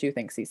prologue. What did you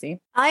think, Cece?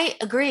 I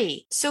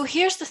agree. So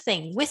here's the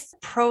thing with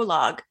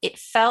prologue, it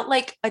felt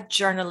like a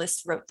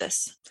journalist wrote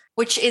this,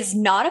 which is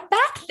not a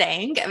bad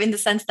thing in the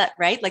sense that,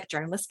 right, like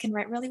journalists can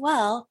write really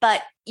well,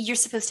 but you're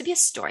supposed to be a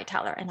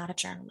storyteller and not a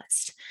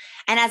journalist.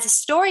 And as a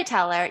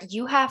storyteller,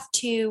 you have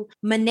to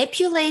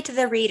manipulate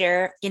the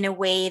reader in a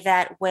way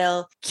that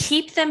will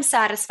keep them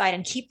satisfied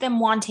and keep them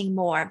wanting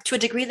more to a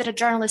degree that a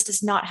journalist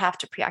does not have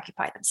to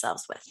preoccupy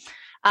themselves with.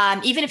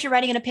 Even if you're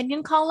writing an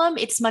opinion column,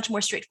 it's much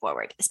more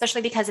straightforward,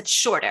 especially because it's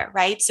shorter,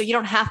 right? So you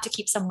don't have to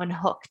keep someone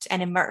hooked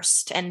and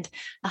immersed. And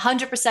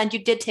 100%,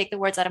 you did take the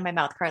words out of my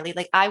mouth, Carly.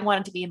 Like I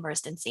wanted to be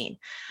immersed in scene.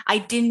 I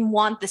didn't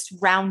want this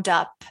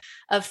roundup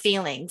of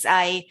feelings.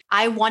 I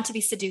want to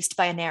be seduced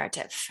by a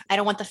narrative. I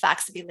don't want the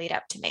facts to be laid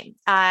out to me.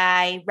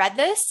 I read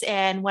this,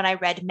 and when I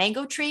read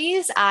mango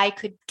trees, I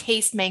could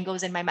taste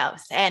mangoes in my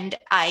mouth, and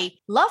I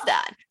love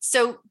that.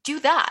 So do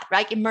that,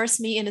 right? Immerse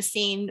me in a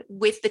scene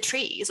with the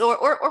trees or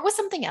with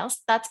something else.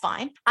 That's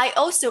fine. I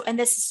also, and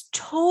this is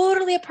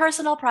totally a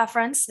personal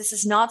preference. This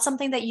is not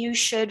something that you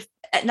should,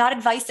 not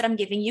advice that I'm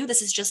giving you.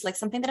 This is just like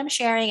something that I'm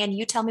sharing, and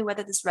you tell me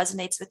whether this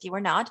resonates with you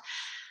or not.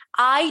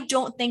 I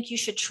don't think you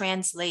should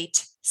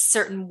translate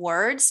certain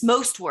words,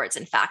 most words,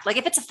 in fact. Like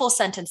if it's a full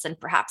sentence, then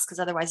perhaps, because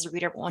otherwise the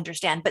reader won't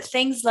understand. But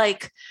things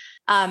like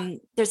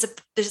there's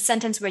a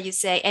sentence where you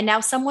say, and now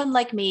someone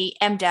like me,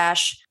 M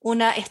dash,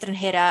 una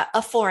extranjera,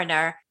 a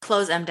foreigner,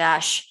 close M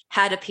dash,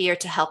 had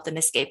appeared to help them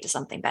escape to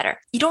something better.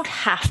 You don't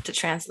have to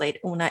translate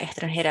una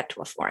extranjera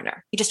to a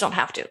foreigner. You just don't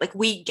have to. Like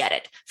we get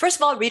it. First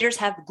of all, readers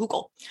have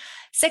Google.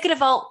 Second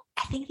of all,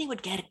 I think they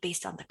would get it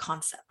based on the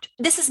concept.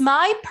 This is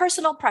my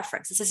personal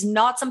preference. This is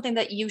not something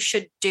that you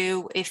should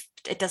do if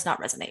it does not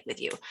resonate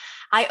with you.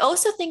 I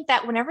also think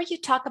that whenever you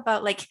talk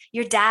about like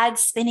your dad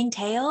spinning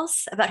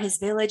tales about his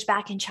village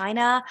back in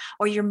China,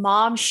 or your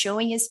mom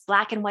showing his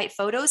black and white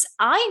photos,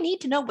 I need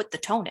to know what the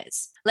tone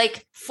is.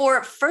 Like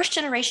for first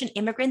generation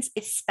immigrants,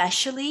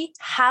 especially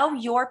how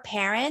your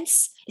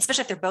parents,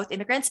 especially if they're both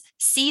immigrants,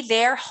 see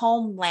their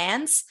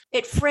homelands,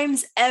 it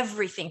frames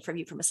everything for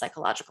you from a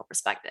psychological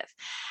perspective.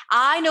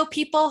 I know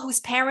people whose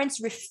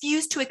parents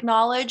refuse to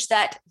acknowledge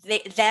that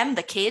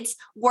the kids,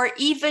 were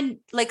even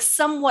like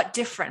somewhat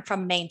different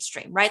from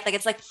mainstream, right? Like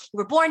it's like you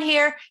were born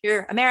here,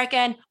 you're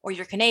American or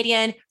you're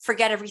Canadian,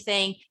 forget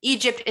everything.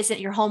 Egypt isn't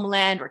your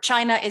homeland, or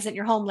China isn't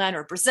your homeland,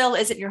 or Brazil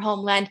isn't your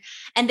homeland.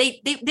 And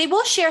they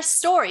will share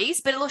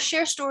stories, but it'll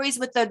share stories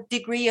with a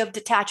degree of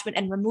detachment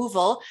and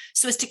removal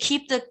so as to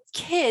keep the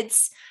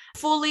kids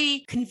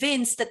fully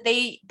convinced that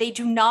they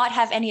do not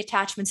have any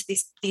attachment to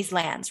these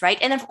lands, right?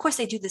 And of course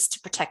they do this to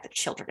protect the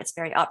children. It's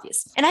very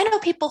obvious. And I know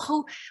people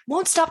who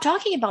won't stop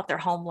talking about their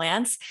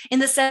homelands in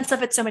the sense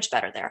of it's so much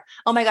better there.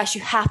 Oh my gosh,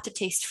 you have to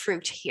taste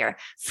fruit here.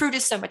 Fruit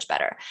is so much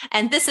better.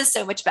 And this is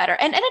so much better.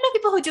 And I know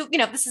people who do,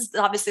 this is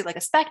obviously like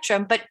a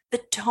spectrum, but the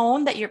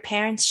tone that your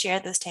parents share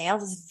those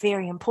tales is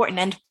very important.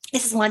 And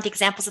this is one of the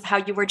examples of how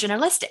you were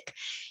journalistic.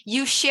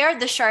 You shared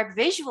the sharp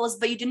visuals,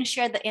 but you didn't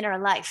share the inner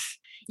life.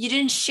 You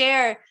didn't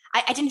share.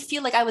 I didn't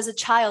feel like I was a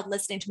child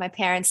listening to my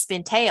parents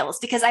spin tales,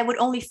 because I would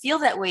only feel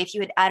that way if you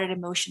had added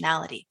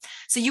emotionality.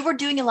 So you were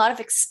doing a lot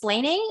of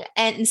explaining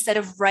and instead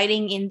of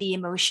writing in the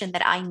emotion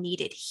that I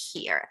needed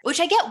here, which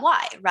I get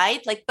why,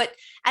 right? But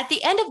at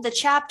the end of the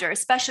chapter,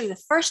 especially the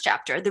first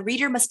chapter, the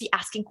reader must be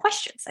asking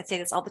questions. I say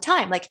this all the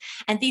time,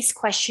 and these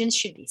questions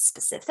should be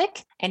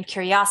specific and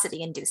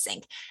curiosity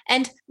inducing.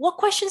 And what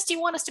questions do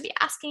you want us to be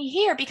asking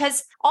here?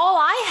 Because all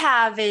I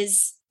have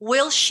is,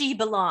 will she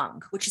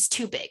belong? Which is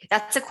too big.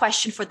 That's a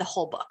question for the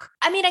whole book.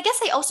 I guess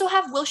I also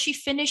have, will she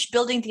finish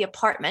building the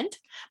apartment?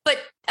 But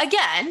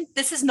again,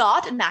 this is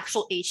not an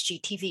actual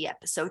HGTV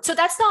episode. So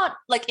that's not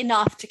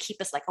enough to keep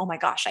us oh my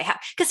gosh, I have,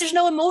 because there's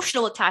no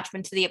emotional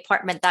attachment to the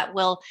apartment that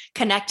will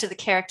connect to the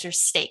character's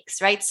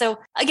stakes, right? So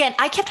again,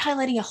 I kept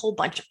highlighting a whole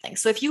bunch of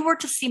things. So if you were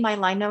to see my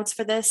line notes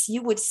for this,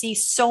 you would see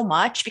so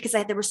much, because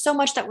there was so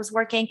much that was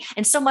working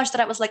and so much that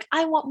I was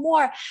I want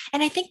more.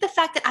 And I think the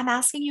fact that I'm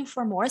asking you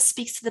for more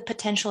speaks to the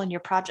potential in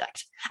your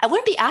project. I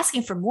wouldn't be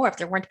asking for more if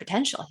there weren't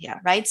potential here,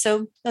 right?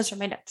 So those are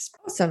my notes.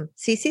 Awesome.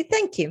 Cece,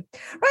 thank you.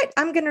 Right,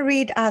 I'm going to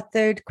read our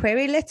third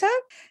query letter.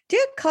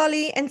 Dear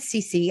Carly and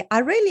Cece, I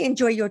really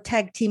enjoy your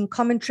tag team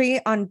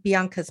commentary on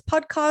Bianca's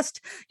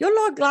podcast. Your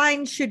log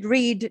line should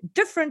read,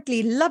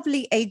 differently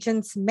lovely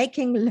agents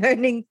making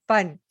learning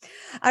fun.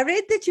 I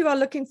read that you are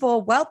looking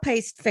for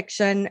well-paced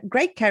fiction,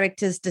 great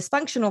characters,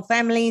 dysfunctional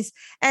families,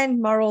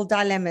 and moral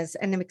dilemmas,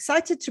 and I'm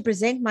excited to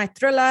present my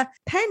thriller,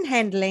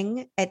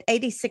 Panhandling, at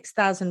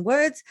 86,000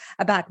 words,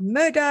 about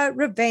murder,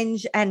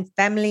 revenge, and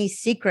family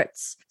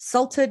secrets,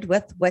 salted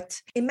with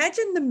wit.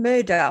 Imagine the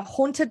murder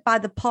haunted by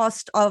the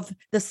past of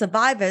The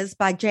Survivors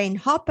by Jane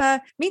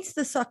Harper meets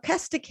the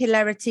sarcastic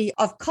hilarity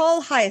of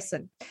Carl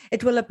Hyacin.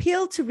 It will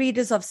appeal to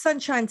readers of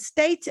Sunshine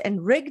State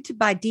and Rigged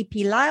by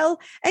D.P. Lyle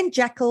and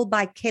Jackal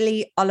by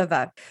Kelly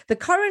Oliver. The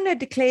coroner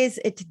declares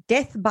it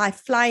death by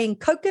flying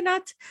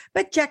coconut,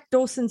 but Jack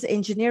Dawson's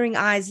engineering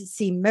eyes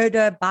see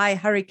murder by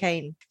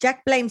hurricane.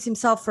 Jack blames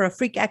himself for a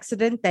freak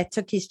accident that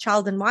took his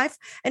child and wife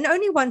and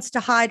only wants to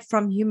hide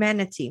from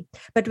humanity.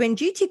 But when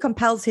duty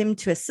compels him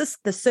to assist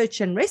the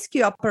search and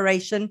rescue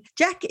operation,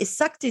 Jack is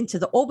sucked into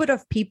the orbit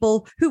of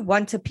people who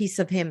want a piece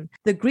of him.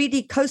 The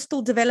greedy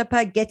coastal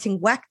developer getting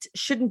whacked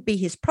shouldn't be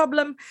his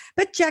problem,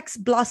 but Jack's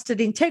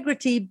blasted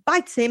integrity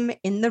bites him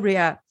in the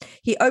rear.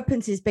 He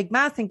opens his big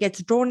mouth and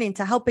gets drawn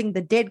into helping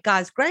the dead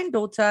guy's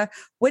granddaughter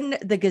win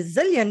the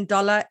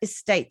gazillion-dollar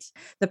estate.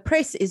 The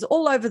press is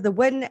all over the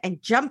win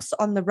and jumps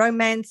on the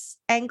romance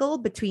angle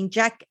between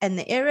Jack and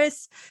the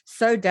heiress.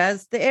 So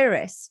does the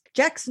heiress.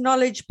 Jack's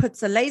knowledge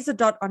puts a laser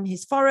dot on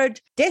his forehead.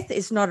 Death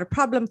is not a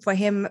problem for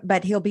him,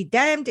 but he'll be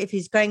damned if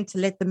he's going to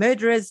let the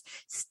murderers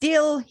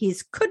steal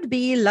his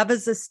could-be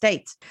lover's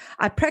estate.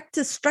 I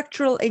practiced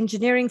structural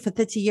engineering for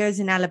 30 years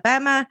in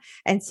Alabama,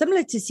 and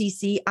similar to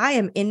Cece, I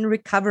am in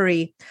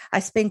recovery. I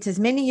spent as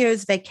many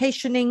years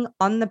vacationing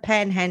on the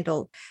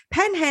Panhandle.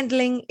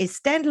 Panhandling is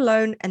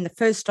standalone and the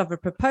first of a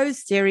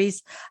proposed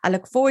series. I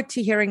look forward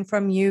to hearing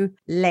from you,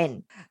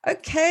 Len.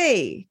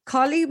 Okay,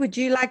 Carly, would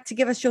you like to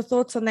give us your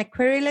thoughts on that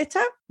query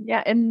letter?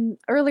 Yeah. And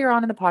earlier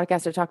on in the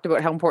podcast, I talked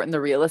about how important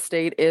the real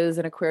estate is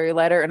in a query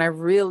letter. And I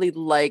really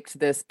liked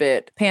this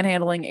bit,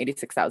 Panhandling,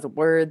 86,000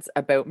 words,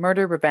 about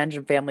murder, revenge,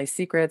 and family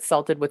secrets,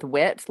 salted with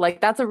wit.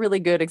 That's a really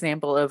good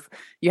example of,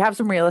 you have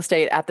some real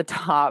estate at the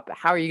top.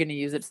 How are you going to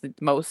use it to the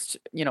most,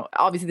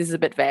 obviously this is a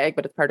bit vague,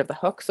 but it's part of the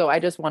hook. So I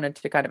just wanted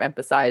to kind of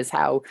emphasize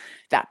how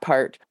that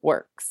part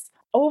works.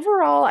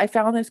 Overall, I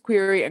found this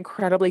query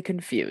incredibly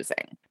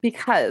confusing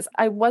because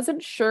I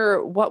wasn't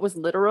sure what was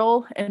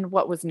literal and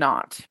what was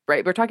not,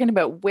 right? We're talking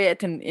about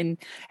wit and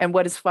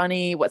what is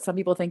funny, what some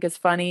people think is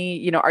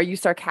funny. Are you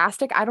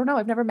sarcastic? I don't know.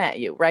 I've never met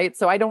you, right?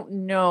 So I don't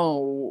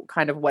know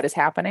kind of what is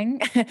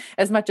happening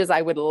as much as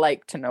I would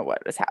like to know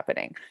what is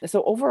happening.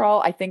 So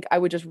overall, I think I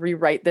would just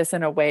rewrite this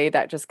in a way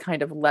that just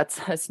kind of lets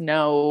us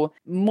know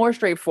more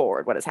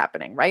straightforward what is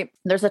happening, right?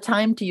 There's a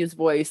time to use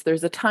voice.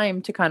 There's a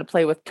time to kind of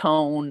play with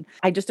tone.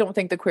 I just don't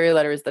think the query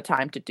letter is the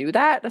time to do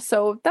that.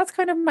 So that's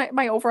kind of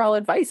my overall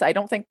advice. I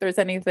don't think there's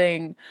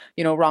anything,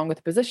 wrong with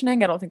the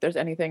positioning. I don't think there's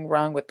anything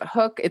wrong with the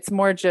hook. It's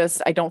more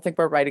just, I don't think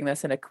we're writing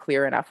this in a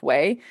clear enough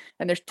way.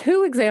 And there's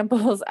two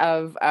examples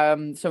of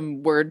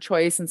some word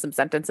choice and some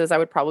sentences I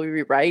would probably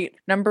rewrite.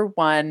 Number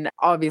one,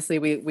 obviously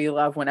we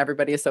love when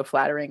everybody is so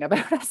flattering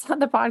about us on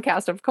the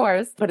podcast, of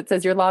course, but it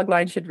says your log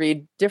line should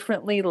read,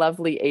 differently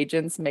lovely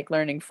agents make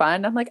learning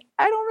fun. I'm like,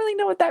 I don't really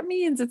know what that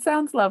means. It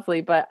sounds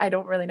lovely, but I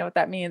don't really know what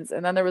that means.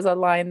 And then there was a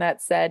line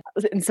that said,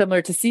 and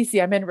similar to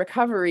Cece, I'm in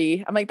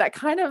recovery. I'm like, that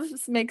kind of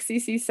makes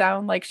Cece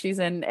sound like she's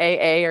in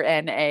AA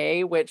or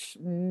NA, which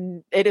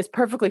it is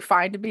perfectly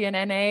fine to be an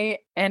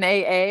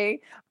NAA,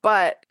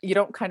 but you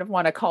don't kind of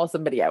want to call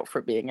somebody out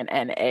for being an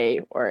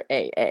NA or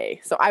AA.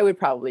 So I would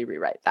probably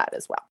rewrite that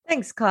as well.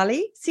 Thanks,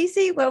 Carly.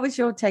 Cece, what was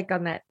your take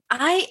on that?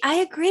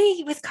 I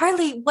agree with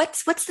Carly.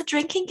 What's the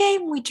drinking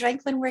game? We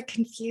drink when we're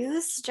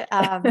confused.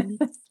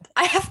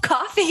 I have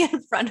coffee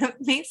in front of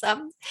me,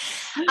 so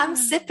I'm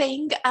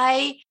sipping.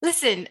 I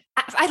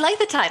like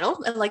the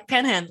title. I like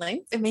panhandling.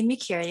 It made me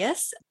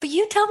curious. But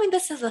you tell me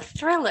this is a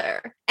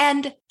thriller,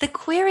 and the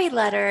query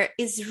letter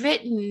is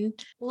written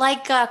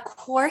like a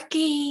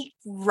quirky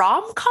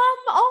rom-com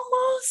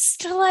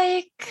almost.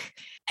 Like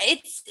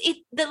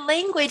the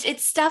language,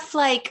 it's stuff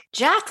like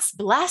Jack's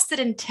blasted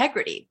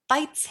integrity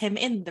bites him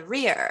in the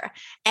rear,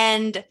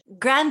 and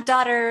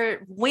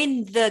granddaughter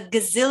win the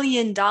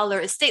gazillion-dollar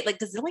estate. Like,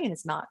 gazillion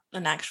is not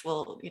an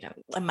actual,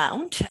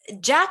 amount.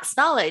 Jack's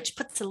knowledge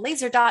puts a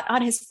laser dot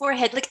on his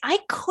forehead. Like, I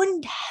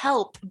couldn't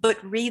help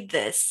but read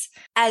this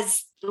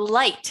as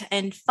light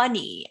and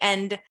funny,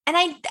 and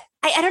I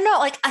don't know,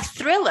 like a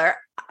thriller.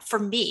 For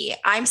me,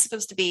 I'm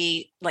supposed to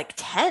be like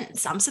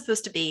tense. I'm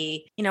supposed to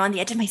be, on the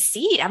edge of my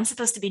seat. I'm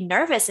supposed to be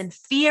nervous and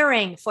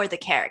fearing for the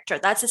character.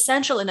 That's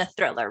essential in a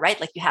thriller, right?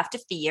 Like, you have to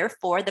fear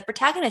for the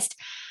protagonist.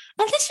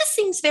 And this just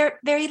seems very,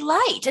 very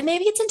light. And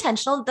maybe it's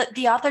intentional.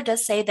 The author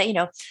does say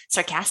that,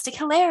 sarcastic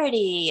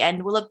hilarity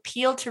and will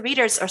appeal to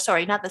readers, or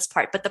sorry, not this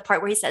part, but the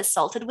part where he says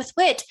salted with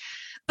wit.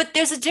 But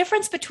there's a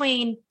difference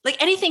between,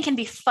 like, anything can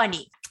be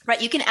funny,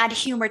 right? You can add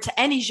humor to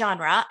any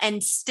genre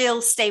and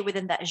still stay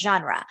within that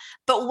genre.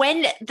 But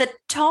when the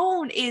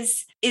tone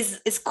is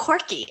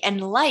quirky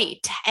and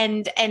light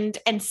and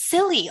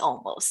silly,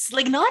 almost,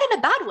 like, not in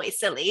a bad way,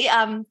 silly,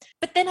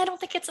 but then I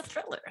don't think it's a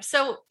thriller.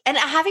 So, and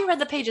having read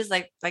the pages,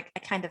 like I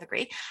kind of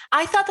agree.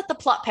 I thought that the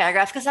plot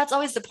paragraph, because that's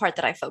always the part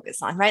that I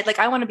focus on, right? Like,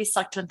 I want to be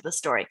sucked into the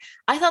story.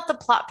 I thought the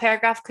plot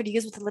paragraph could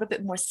use with a little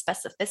bit more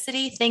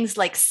specificity, things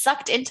like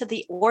sucked into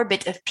the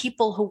orbit of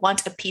people who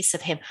want a piece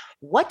of him.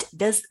 What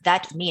does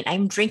that mean?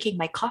 I'm drinking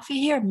my coffee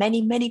here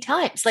many, many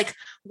times. Like,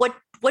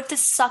 what does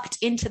sucked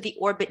into the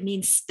orbit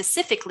mean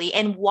specifically,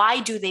 and why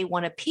do they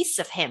want a piece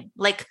of him?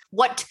 Like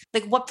what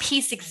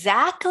piece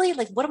exactly?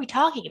 Like, what are we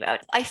talking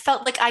about? I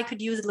felt like I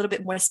could use a little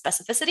bit more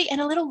specificity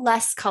and a little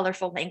less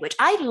colorful language.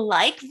 I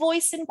like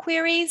voice and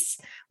queries.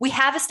 We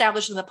have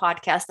established in the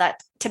podcast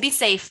that, to be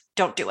safe,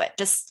 don't do it.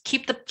 Just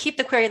keep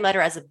the query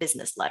letter as a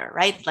business letter,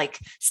 right? Like,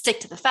 stick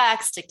to the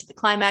facts, stick to the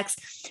climax.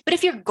 But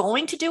if you're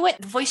going to do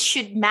it, the voice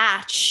should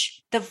match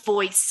the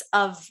voice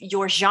of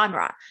your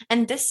genre.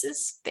 And this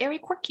is very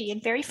quirky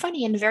and very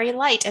funny and very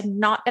light and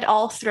not at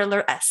all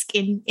thriller-esque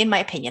in my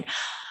opinion.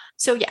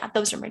 So yeah,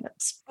 those are my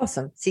notes.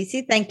 Awesome.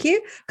 Cece, thank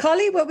you.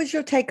 Carly, what was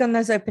your take on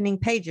those opening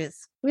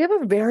pages? We have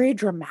a very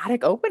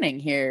dramatic opening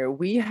here.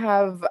 We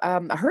have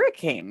a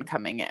hurricane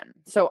coming in.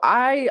 So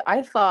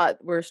I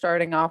thought we're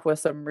starting off with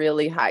some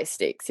really high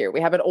stakes here.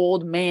 We have an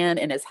old man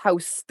in his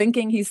house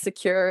thinking he's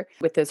secure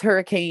with his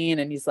hurricane.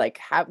 And he's like,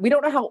 we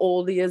don't know how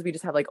old he is. We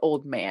just have like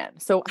old man.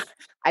 So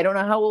I don't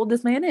know how old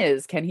this man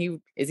is.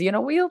 Is he in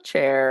a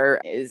wheelchair?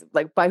 Is,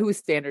 like, by whose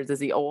standards is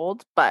he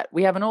old? But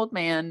we have an old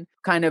man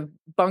kind of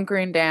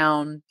bunkering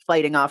down,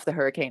 fighting off the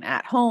hurricane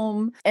at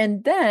home.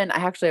 And then I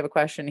actually have a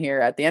question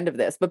here at the end of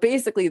this, but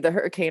basically the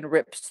hurricane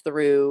rips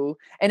through,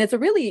 and it's a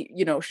really,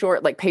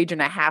 short, like, page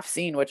and a half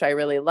scene, which I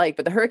really like,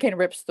 but the hurricane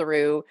rips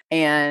through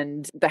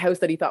and the house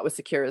that he thought was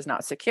secure is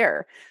not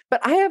secure. But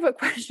I have a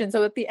question.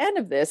 So at the end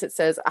of this, it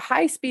says a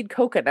high-speed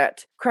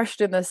coconut crushed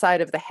in the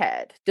side of the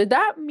head. Did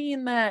that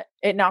mean that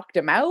it knocked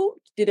him out?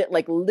 Did it,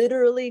 like,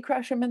 literally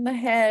crush him in the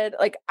head?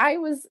 Like,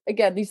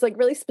 again, these, like,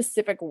 really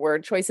specific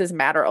word choices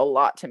matter a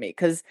lot to me,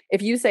 because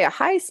if you say a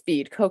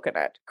high-speed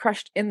coconut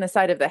crushed in the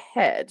side of the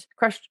head,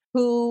 crushed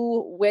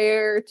who,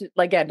 where,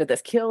 again, did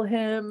this kill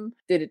him?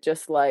 Did it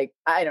just, like,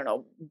 I don't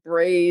know,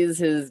 braise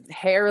his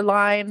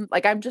hairline?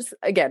 Like, I'm just,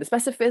 again, the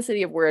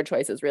specificity of word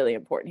choice is really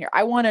important here.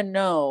 I want to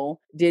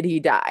know, did he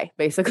die,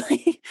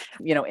 basically,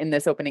 in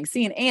this opening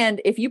scene? And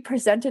if you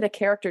presented a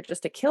character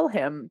just to kill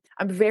him,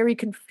 I'm very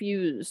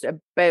confused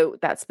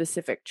about that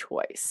specific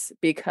choice,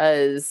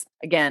 because,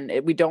 again,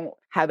 we don't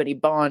have any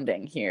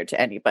bonding here to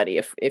anybody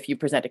if you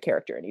present a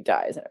character and he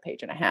dies in a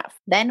page and a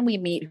half. Then we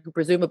meet who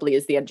presumably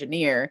is the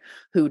engineer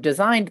who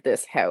designed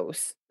this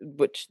house,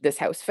 which this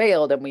house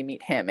failed, and we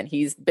meet him, and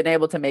he's been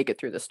able to make it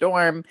through the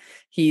storm.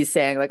 He's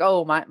saying, like,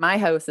 oh, my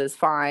house is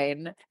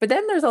fine. But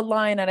then there's a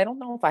line, and I don't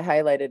know if I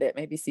highlighted it,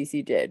 maybe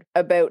Cece did,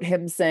 about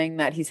him saying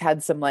that he's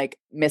had some, like,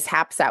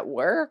 mishaps at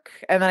work.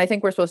 And then I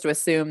think we're supposed to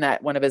assume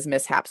that one of his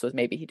mishaps was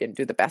maybe he didn't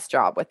do the best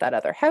job with that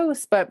other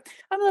house. But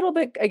I'm a little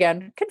bit,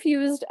 again,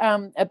 confused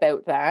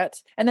about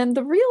that. And then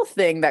the real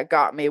thing that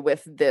got me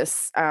with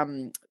this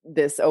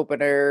this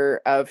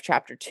opener of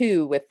chapter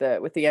 2 with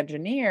the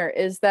engineer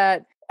is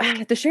that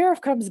the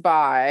sheriff comes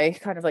by,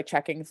 kind of like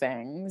checking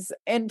things.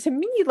 And to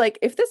me, like,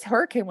 if this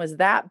hurricane was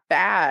that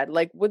bad,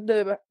 like, would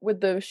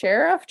the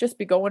sheriff just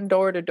be going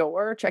door to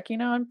door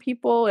checking on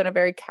people in a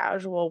very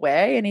casual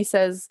way? And he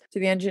says to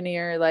the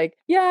engineer, like,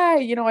 yeah,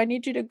 I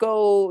need you to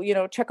go,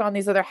 check on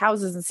these other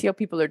houses and see how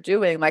people are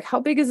doing. Like, how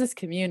big is this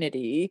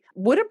community?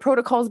 Wouldn't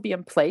protocols be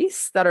in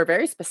place that are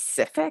very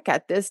specific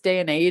at this day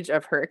and age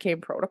of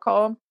hurricane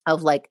protocol?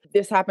 Of like,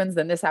 this happens,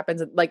 then this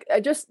happens. Like,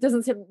 it just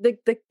doesn't seem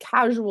the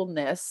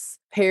casualness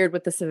paired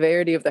with the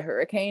severity of the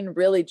hurricane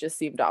really just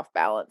seemed off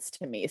balance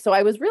to me. So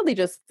I was really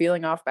just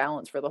feeling off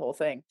balance for the whole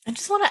thing. I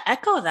just want to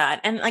echo that.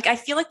 And like, I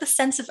feel like the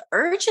sense of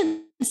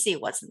urgency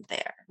wasn't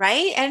there,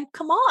 right? And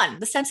come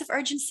on, the sense of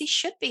urgency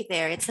should be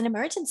there. It's an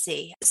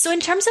emergency. So in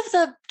terms of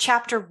the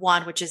chapter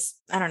 1, which is,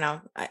 I don't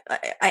know,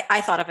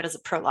 I thought of it as a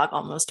prologue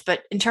almost,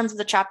 but in terms of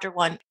the chapter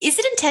 1, is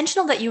it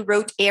intentional that you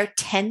wrote air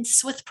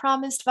tense with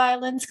promised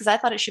violence? Because I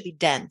thought it should be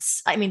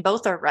dense. I mean,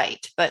 both are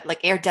right, but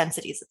like air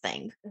density is a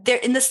thing. There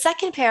in the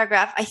second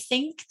paragraph, I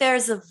think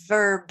there's a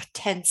verb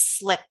tense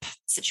slip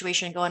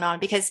situation going on,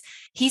 because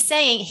he's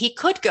saying he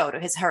could go to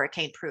his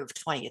hurricane-proof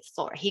 20th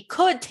floor. He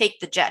could take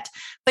the jet.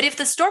 But if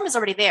the storm is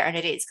already there, and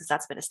it is, because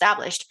that's been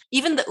established,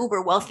 even the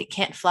uber wealthy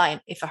can't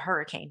fly if a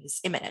hurricane is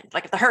imminent.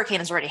 Like if the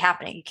hurricane is already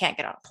happening, you can't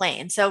get on a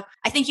plane. So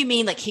I think you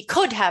mean like he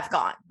could have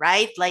gone,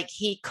 right? Like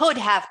he could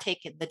have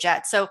taken the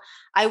jet. So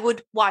I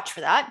would watch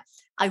for that.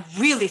 I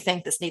really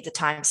think this needs a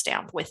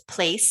timestamp with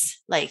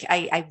place. Like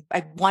I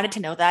wanted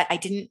to know that.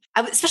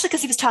 Especially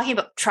because he was talking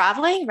about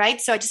traveling, right?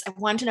 So I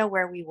wanted to know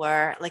where we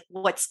were, like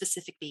what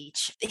specific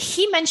beach.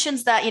 He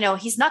mentions that,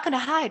 he's not going to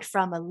hide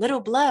from a little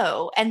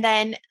blow. And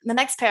then the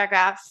next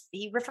paragraph,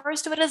 he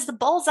refers to it as the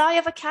bullseye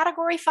of a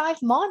category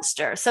 5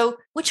 monster. So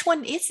which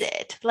one is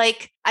it?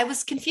 Like I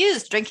was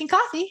confused, drinking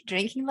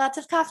lots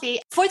of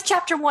coffee. For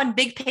chapter 1,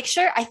 big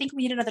picture, I think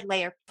we need another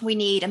layer. We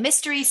need a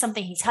mystery,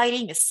 something he's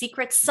hiding, a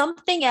secret,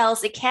 something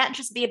else. It can't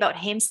just be about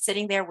him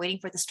sitting there waiting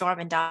for the storm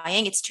and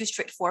dying. It's too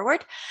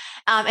straightforward.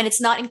 And it's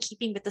not in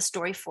keeping with the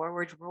story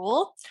forward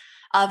rule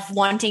of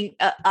wanting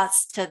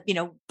us to,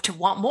 to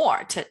want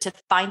more, to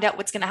find out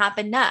what's going to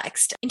happen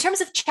next. In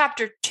terms of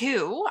chapter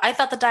 2, I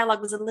thought the dialogue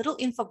was a little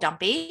info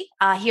dumpy.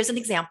 Here's an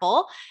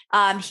example.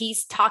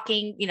 He's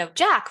talking,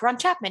 Jack, Ron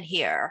Chapman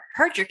here,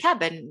 heard your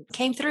cabin,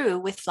 came through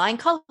with flying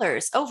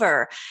colors,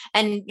 over.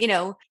 And,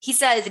 he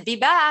says it'd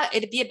be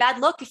a bad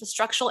look if a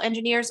structural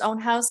engineer's own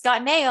house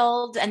got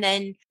nailed. And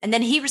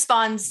then he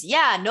responds,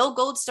 yeah, no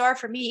gold star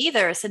for me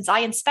either, since I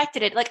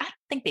inspected it. Like, I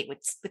don't think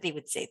they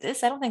would say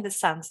this. I don't think this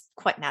sounds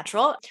quite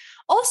natural.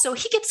 Also,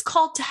 he gets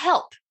called to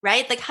help,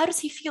 right? Like, how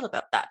does he feel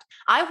about that?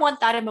 I want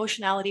that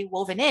emotionality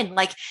woven in.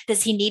 Like,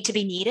 does he need to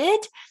be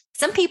needed?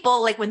 Some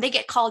people, like when they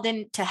get called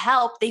in to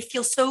help, they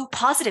feel so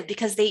positive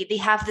because they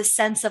have this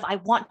sense of, I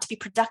want to be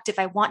productive.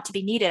 I want to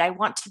be needed. I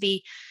want to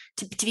be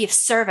of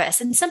service.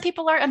 And some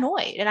people are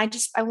annoyed. And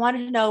I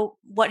wanted to know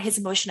what his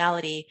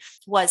emotionality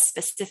was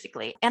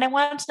specifically. And I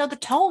wanted to know the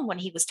tone when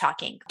he was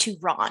talking to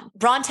Ron.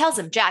 Ron tells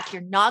him, Jack,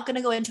 you're not going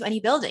to go into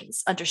any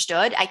buildings.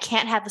 Understood? I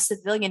can't have a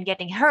civilian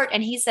getting hurt.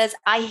 And he says,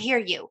 I hear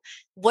you.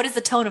 What is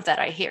the tone of that?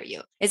 I hear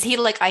you. Is he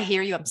like, I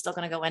hear you, I'm still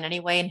going to go in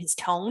anyway in his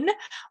tone?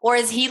 Or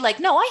is he like,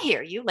 no, I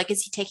hear you? Like,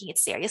 is he taking it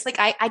serious? Like,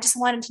 I just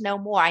wanted to know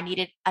more. I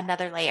needed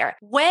another layer.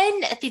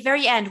 When at the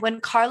very end, when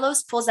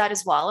Carlos pulls out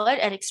his wallet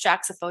and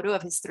extracts a photo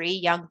of his 3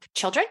 young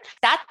children,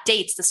 that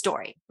dates the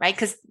story, right?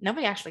 Because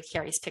nobody actually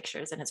carries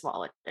pictures in his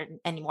wallet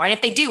anymore. And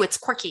if they do, it's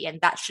quirky and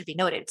that should be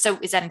noted. So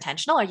is that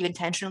intentional? Are you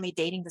intentionally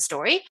dating the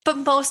story? But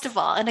most of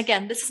all, and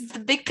again, this is the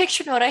big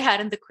picture note I had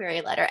in the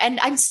query letter. And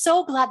I'm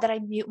so glad that I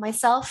mute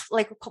myself.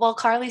 Like while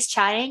Carly's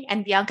chatting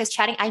and Bianca's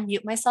chatting, I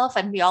mute myself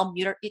and we all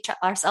mute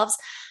ourselves.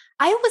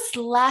 I was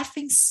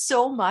laughing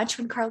so much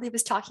when Carly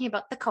was talking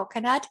about the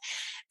coconut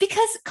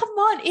because come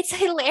on, it's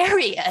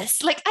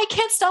hilarious. Like I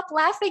can't stop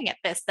laughing at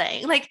this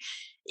thing. Like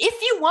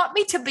if you want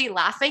me to be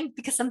laughing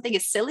because something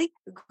is silly,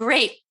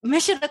 great,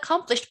 mission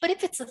accomplished. But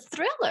if it's a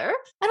thriller,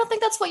 I don't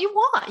think that's what you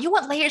want. You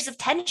want layers of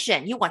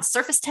tension. You want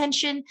surface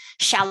tension,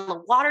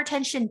 shallow water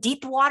tension,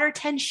 deep water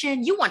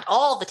tension. You want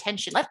all the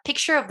tension. That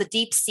picture of the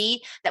deep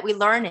sea that we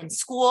learn in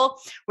school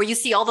where you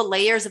see all the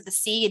layers of the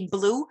sea in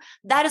blue,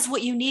 that is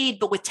what you need,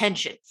 but with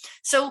tension.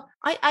 So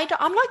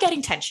I'm not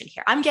getting tension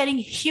here. I'm getting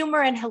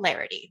humor and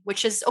hilarity,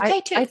 which is okay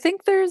too. I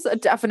think there's a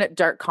definite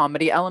dark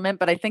comedy element,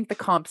 but I think the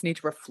comps need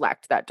to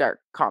reflect that dark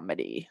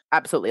comedy.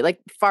 Absolutely. Like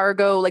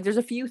Fargo, like there's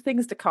a few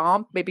things to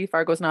comp. Maybe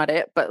Fargo's not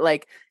it, but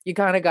like you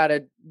kind of got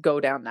to go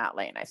down that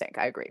lane. I think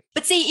I agree.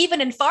 But see,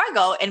 even in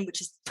Fargo, and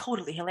which is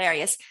totally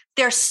hilarious,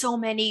 there's so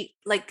many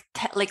like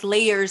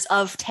layers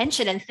of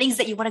tension and things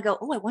that you want to go,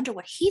 oh, I wonder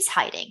what he's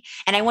hiding.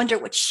 And I wonder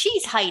what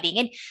she's hiding.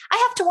 And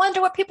I have to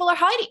wonder what people are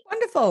hiding.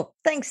 Wonderful.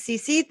 Thanks,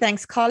 Cece.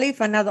 Thanks, Carly,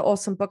 for another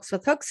awesome Books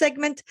with Hook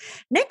segment.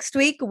 Next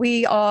week,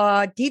 we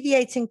are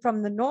deviating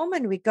from the norm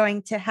and we're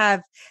going to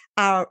have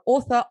our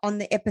author on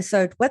the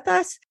episode with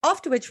us,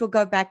 after which we'll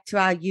go back to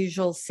our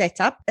usual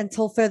setup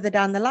until further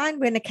down the line,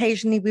 when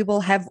occasionally we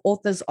will have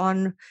authors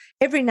on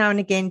every now and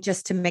again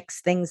just to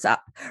mix things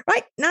up.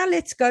 Right, now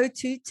let's go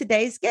to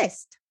today's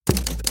guest.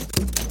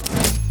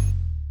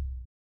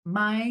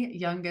 My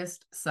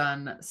youngest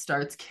son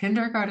starts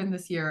kindergarten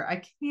this year.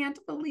 I can't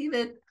believe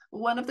it.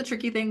 One of the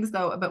tricky things,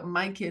 though, about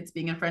my kids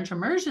being in French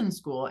immersion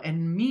school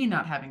and me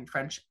not having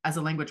French as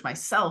a language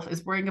myself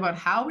is worrying about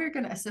how we're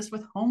going to assist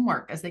with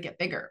homework as they get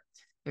bigger.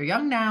 They're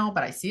young now,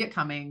 but I see it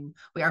coming.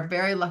 We are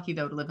very lucky,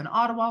 though, to live in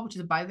Ottawa, which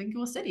is a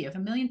bilingual city of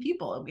 1 million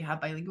people. And we have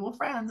bilingual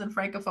friends and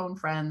francophone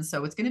friends.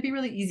 So it's going to be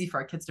really easy for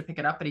our kids to pick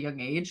it up at a young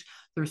age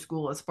through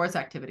school and sports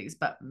activities.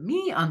 But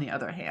me, on the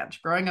other hand,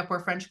 growing up where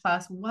French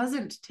class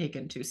wasn't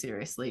taken too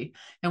seriously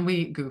and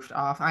we goofed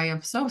off. I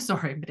am so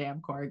sorry,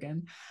 Madame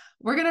Corrigan.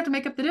 We're going to have to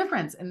make up the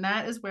difference. And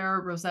that is where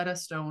Rosetta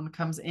Stone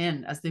comes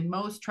in as the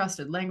most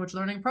trusted language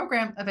learning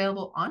program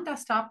available on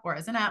desktop or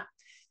as an app.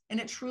 And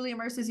it truly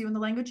immerses you in the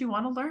language you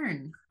want to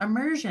learn.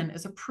 Immersion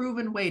is a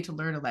proven way to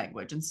learn a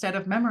language. Instead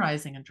of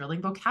memorizing and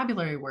drilling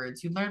vocabulary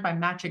words, you learn by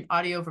matching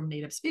audio from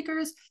native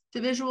speakers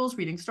to visuals,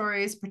 reading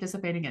stories,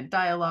 participating in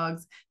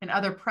dialogues, and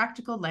other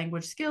practical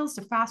language skills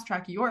to fast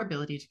track your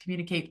ability to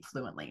communicate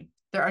fluently.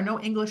 There are no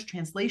English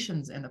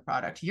translations in the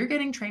product. You're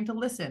getting trained to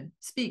listen,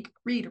 speak,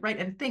 read, write,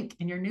 and think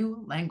in your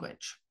new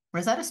language.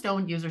 Rosetta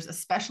Stone users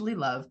especially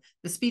love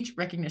the speech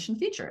recognition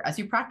feature. As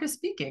you practice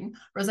speaking,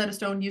 Rosetta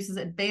Stone uses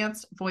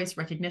advanced voice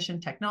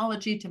recognition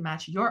technology to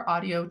match your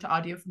audio to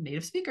audio from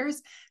native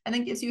speakers, and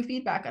then gives you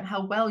feedback on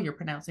how well you're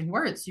pronouncing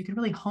words so you can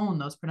really hone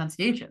those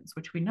pronunciations,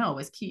 which we know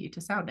is key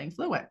to sounding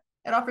fluent.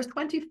 It offers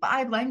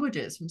 25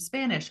 languages from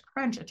Spanish,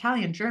 French,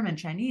 Italian, German,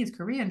 Chinese,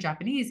 Korean,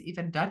 Japanese,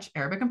 even Dutch,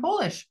 Arabic, and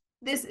Polish.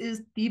 This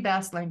is the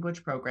best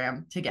language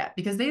program to get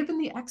because they've been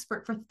the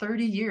expert for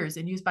 30 years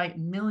and used by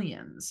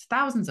millions.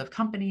 Thousands of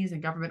companies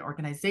and government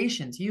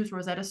organizations use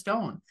Rosetta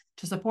Stone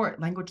to support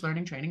language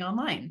learning training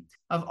online.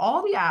 Of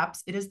all the apps,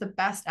 it is the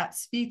best at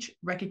speech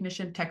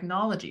recognition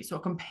technology, so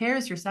it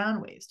compares your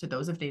sound waves to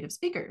those of native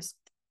speakers.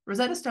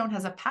 Rosetta Stone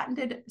has a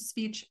patented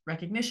speech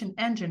recognition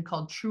engine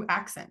called True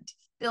Accent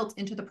built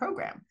into the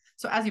program.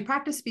 So as you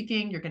practice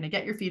speaking, you're going to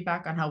get your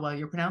feedback on how well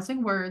you're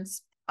pronouncing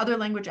words. Other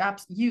language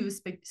apps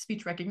use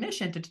speech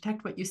recognition to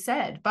detect what you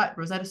said, but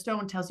Rosetta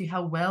Stone tells you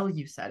how well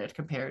you said it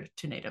compared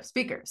to native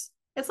speakers.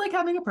 It's like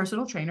having a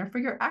personal trainer for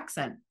your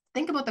accent.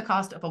 Think about the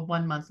cost of a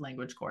 1-month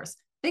language course.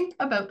 Think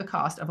about the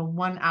cost of a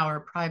 1-hour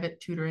private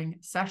tutoring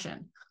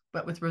session.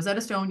 But with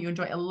Rosetta Stone, you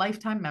enjoy a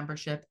lifetime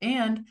membership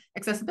and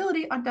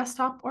accessibility on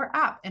desktop or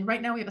app. And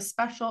right now we have a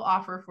special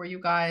offer for you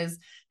guys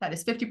that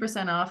is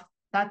 50% off.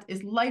 That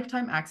is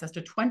lifetime access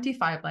to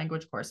 25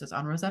 language courses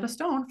on Rosetta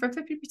Stone for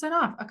 50%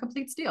 off, a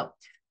complete steal.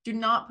 Do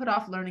not put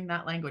off learning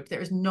that language. There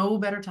is no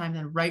better time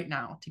than right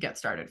now to get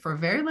started. For a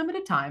very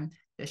limited time,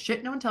 the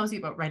Shit No One Tells You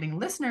About Writing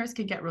listeners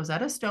can get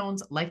Rosetta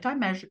Stone's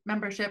lifetime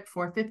membership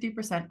for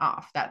 50%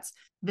 off. That's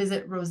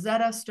visit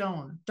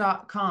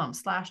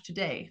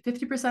rosettastone.com/today.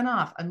 50%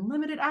 off,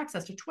 unlimited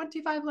access to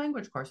 25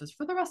 language courses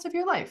for the rest of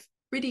your life.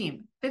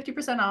 Redeem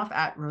 50% off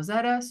at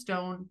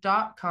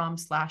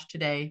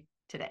rosettastone.com/today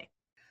today.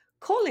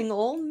 Calling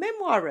all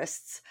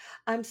memoirists.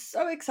 I'm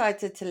so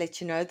excited to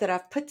let you know that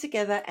I've put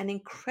together an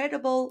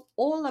incredible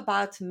all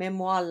about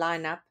memoir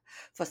lineup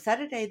for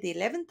Saturday, the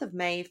 11th of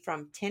May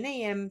from 10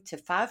 a.m. to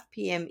 5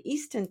 p.m.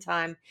 Eastern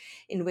Time,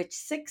 in which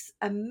 6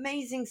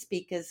 amazing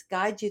speakers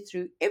guide you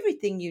through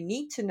everything you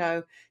need to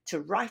know to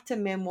write a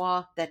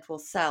memoir that will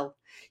sell.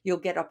 You'll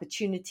get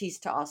opportunities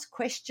to ask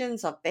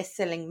questions of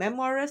best-selling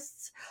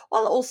memoirists,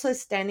 while also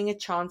standing a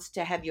chance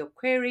to have your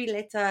query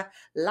letter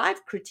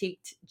live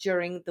critiqued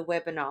during the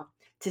webinar.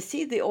 To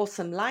see the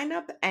awesome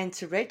lineup and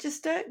to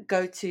register,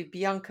 go to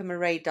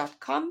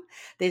biancamarais.com.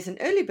 There's an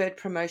early bird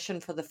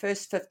promotion for the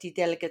first 50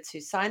 delegates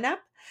who sign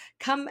up.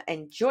 Come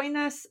and join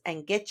us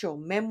and get your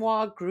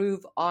memoir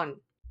groove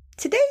on.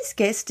 Today's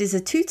guest is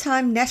a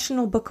 2-time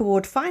National Book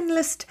Award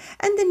finalist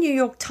and the New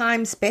York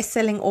Times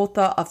bestselling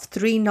author of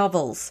 3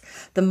 novels,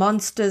 The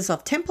Monsters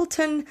of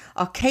Templeton,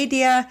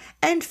 Arcadia,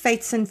 and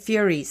Fates and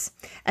Furies,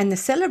 and the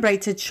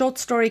celebrated short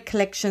story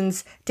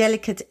collections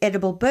Delicate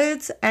Edible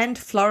Birds and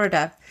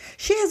Florida.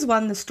 She has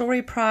won the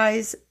Story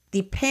Prize,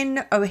 the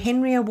Penn O.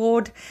 Henry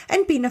Award,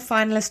 and been a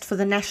finalist for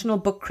the National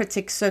Book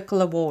Critics Circle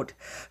Award.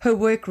 Her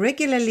work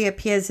regularly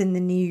appears in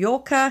The New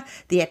Yorker,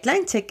 The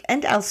Atlantic,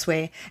 and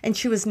elsewhere, and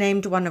she was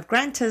named one of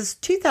Granta's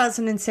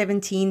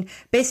 2017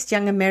 Best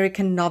Young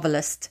American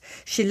Novelist.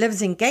 She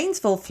lives in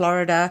Gainesville,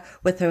 Florida,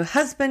 with her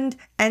husband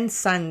and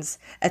sons.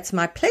 It's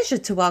my pleasure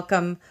to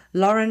welcome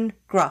Lauren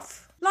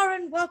Groff.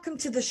 Lauren, welcome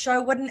to the show.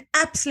 What an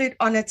absolute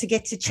honor to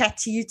get to chat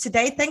to you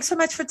today. Thanks so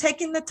much for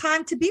taking the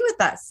time to be with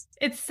us.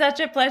 It's such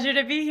a pleasure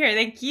to be here.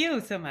 Thank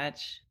you so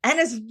much. And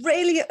it's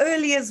really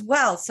early as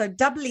well, so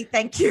doubly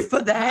thank you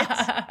for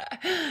that.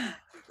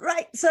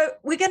 Right. So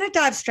we're going to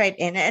dive straight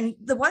in. And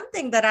the one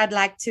thing that I'd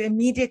like to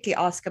immediately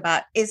ask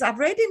about is I've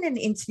read in an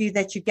interview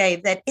that you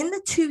gave that in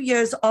the 2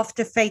 years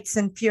after Fates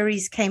and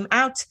Furies came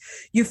out,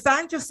 you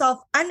found yourself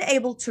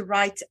unable to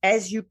write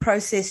as you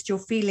processed your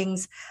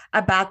feelings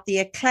about the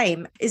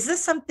acclaim. Is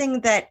this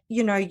something that,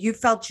 you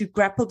felt you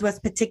grappled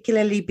with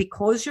particularly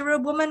because you're a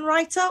woman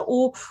writer,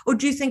 or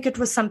do you think it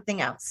was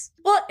something else?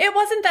 Well, it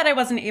wasn't that I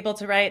wasn't able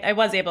to write. I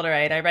was able to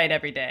write. I write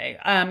every day.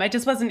 I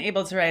just wasn't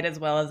able to write as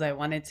well as I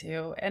wanted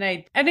to. And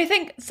I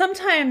think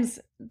sometimes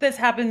this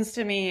happens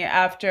to me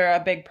after a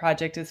big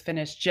project is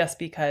finished just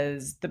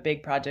because the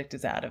big project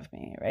is out of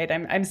me, right?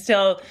 I'm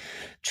still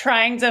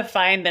trying to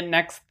find the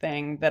next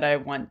thing that I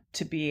want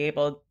to be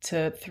able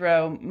to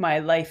throw my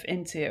life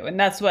into. And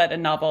that's what a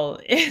novel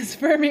is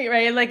for me,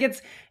 right? Like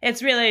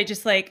it's really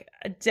just like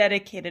a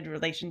dedicated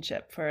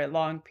relationship for a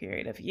long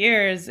period of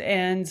years.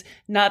 And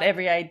not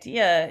every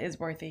idea is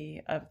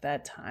worthy of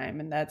that time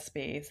and that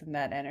space and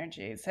that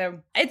energy. So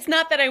it's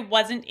not that I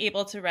wasn't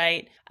able to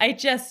write. I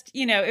just,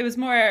 it was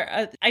more,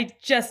 I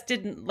just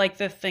didn't like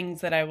the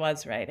things that I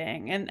was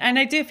writing. And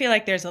I do feel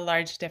like there's a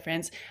large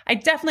difference. I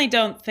definitely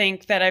don't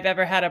think that I've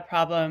ever had a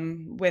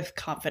problem with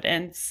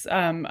confidence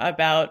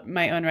about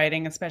my own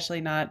writing, especially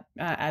not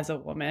as a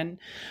woman.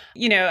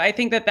 I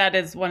think that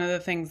is one of the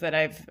things that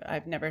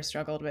I've never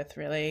struggled with,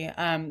 really.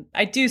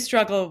 I do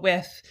struggle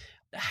with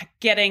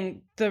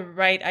getting the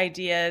right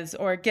ideas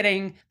or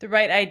getting the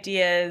right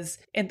ideas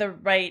in the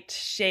right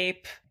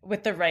shape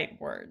with the right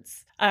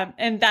words.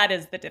 And that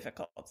is the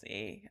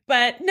difficulty.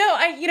 But no,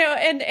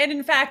 and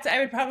in fact, I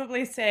would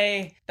probably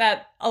say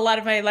that a lot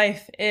of my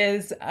life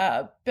is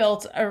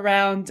built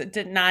around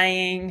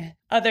denying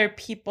other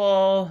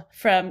people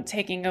from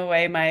taking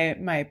away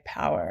my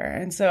power.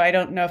 And so I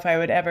don't know if I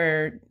would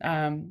ever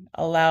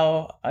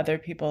allow other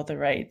people the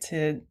right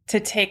to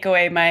take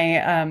away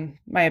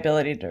my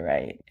ability to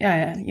write.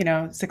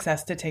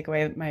 Success to take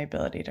away my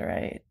ability to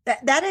write.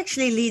 That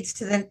actually leads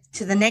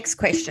to the next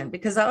question,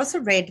 because I also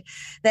read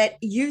that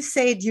you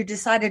said you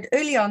decided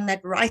early on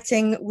that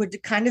writing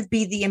would kind of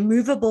be the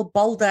immovable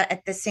boulder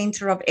at the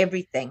center of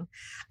everything.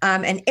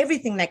 And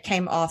everything that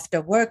came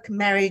after, work,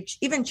 marriage,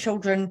 even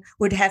children,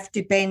 would have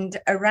to bend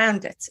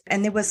around it.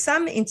 And there was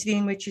some interview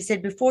in which you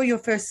said before your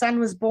first son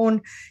was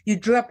born, you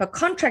drew up a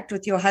contract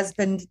with your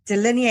husband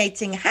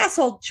delineating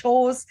household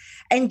chores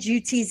and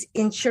duties,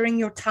 ensuring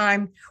your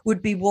time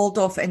would be walled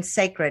off and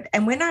sacred.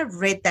 And when I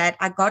read that,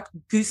 I got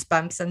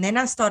goosebumps, and then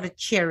I started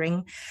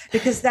cheering,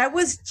 because that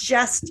was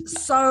just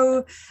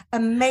so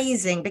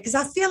amazing, because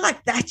I feel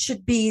like that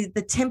should be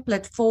the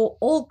template for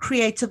all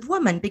creative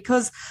women,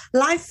 because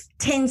life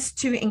tends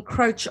to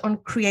encroach on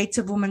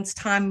creative women's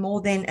time more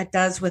than it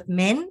does with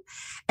men.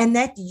 And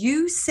that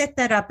you set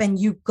that up and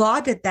you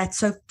guarded that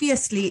so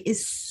fiercely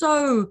is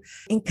so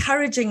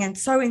encouraging and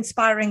so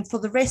inspiring for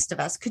the rest of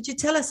us. Could you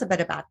tell us a bit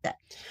about that?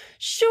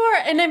 Sure.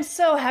 And I'm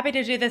so happy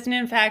to do this. And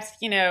in fact,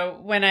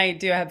 when I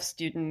do have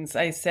students,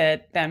 I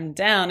sit them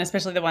down,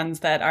 especially the ones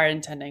that are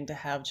intending to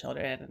have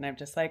children. And I'm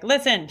just like,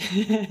 listen,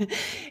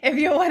 if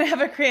you want to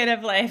have a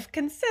creative life,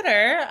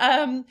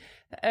 consider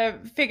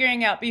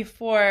figuring out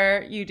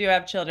before you do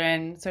have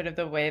children, sort of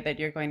the way that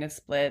you're going to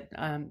split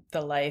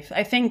the life.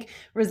 I think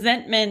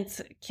resentment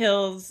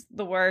kills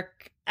the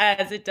work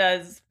as it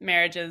does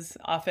marriages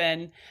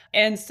often.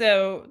 And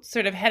so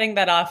sort of heading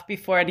that off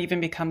before it even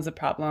becomes a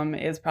problem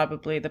is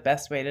probably the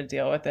best way to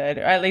deal with it,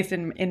 or at least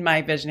in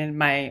my vision, in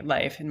my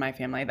life, in my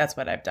family. That's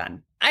what I've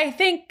done. I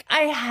think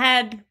I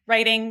had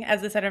writing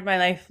as the center of my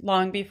life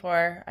long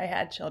before I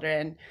had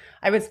children.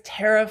 I was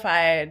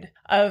terrified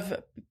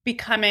of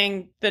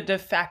becoming the de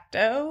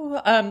facto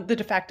parent, the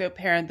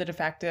de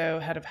facto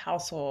head of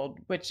household,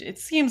 which it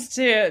seems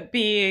to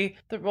be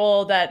the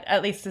role that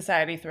at least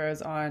society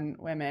throws on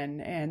women.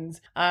 And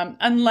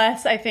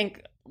unless I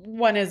think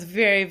one is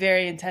very,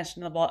 very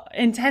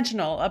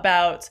intentional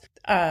about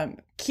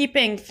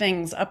keeping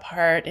things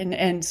apart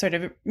and sort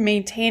of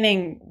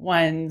maintaining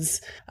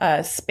one's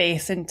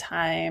space and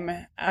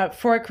time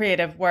for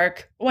creative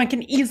work, one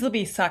can easily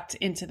be sucked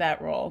into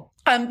that role.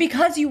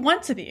 Because you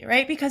want to be,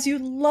 right? Because you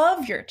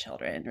love your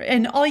children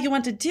and all you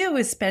want to do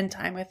is spend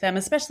time with them,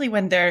 especially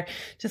when they're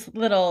just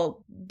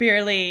little,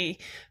 barely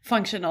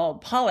functional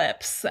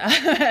polyps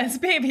as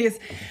babies.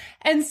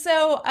 And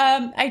so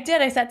I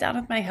sat down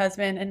with my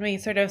husband and we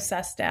sort of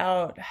sussed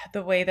out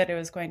the way that it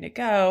was going to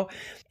go.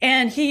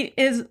 And he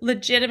is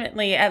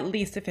legitimately at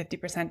least a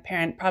 50%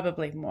 parent,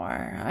 probably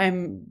more.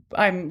 I'm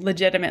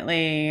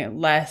legitimately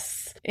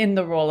less in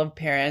the role of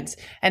parent.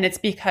 And it's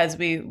because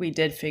we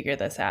did figure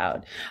this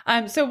out.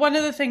 So one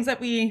of the things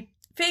that we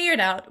figured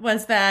out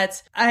was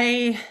that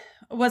I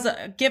was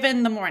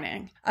given the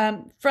morning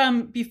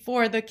from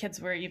before the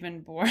kids were even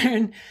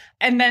born.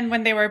 And then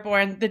when they were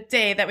born, the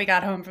day that we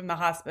got home from the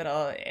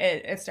hospital,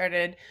 it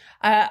started.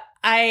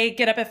 I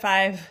get up at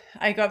 5.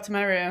 I go up to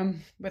my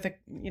room with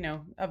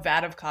a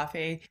vat of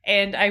coffee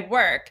and I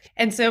work.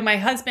 And so my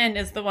husband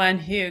is the one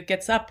who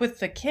gets up with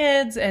the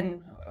kids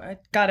and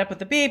got up with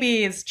the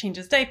babies,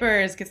 changes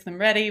diapers, gets them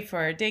ready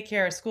for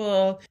daycare or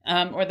school,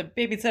 or the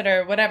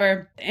babysitter,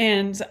 whatever.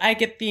 And I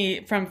get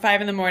from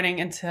 5 a.m.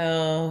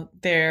 until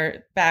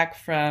they're back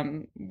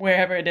from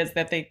wherever it is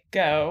that they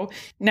go.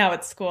 Now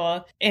it's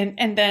school.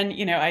 And then,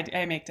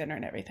 I make dinner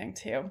and everything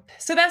too.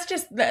 So that's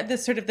just the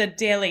sort of the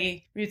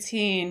daily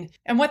routine.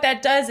 And what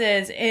that does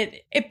is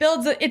it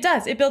builds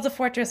a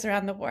fortress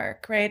around the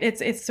work, right?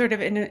 It's sort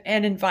of an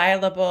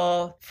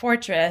inviolable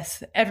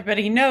fortress.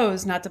 Everybody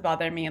knows not to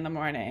bother me in the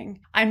morning. morning.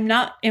 I'm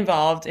not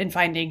involved in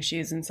finding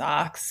shoes and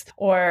socks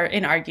or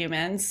in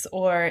arguments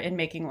or in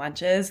making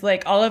lunches.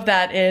 Like all of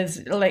that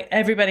is like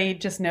everybody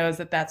just knows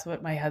that that's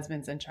what my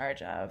husband's in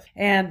charge of.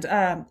 And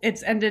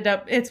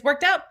it's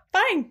worked out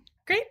fine.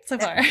 Great so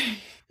far.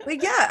 Well,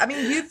 yeah, I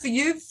mean,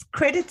 you've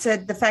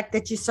credited the fact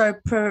that you're so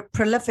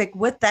prolific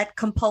with that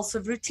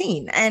compulsive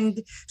routine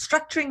and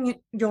structuring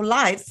your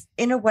life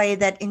in a way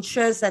that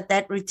ensures that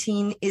that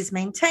routine is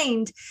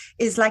maintained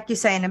is, like you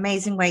say, an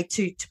amazing way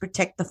to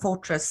protect the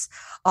fortress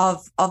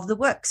of the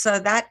work. So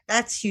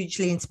that's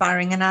hugely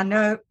inspiring, and I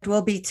know it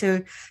will be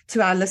to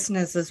our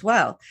listeners as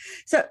well.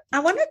 So I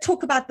want to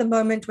talk about the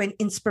moment when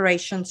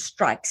inspiration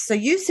strikes. So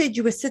you said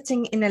you were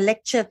sitting in a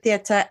lecture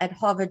theater at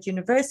Harvard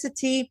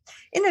University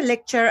in a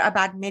lecture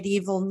about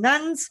medieval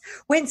nuns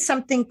when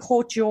something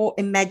caught your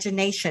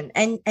imagination,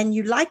 and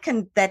you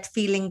likened that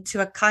feeling to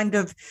a kind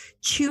of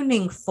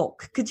tuning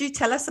fork. Could you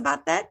tell us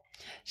about that?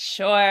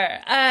 Sure.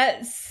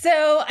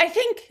 So I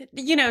think,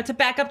 to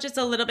back up just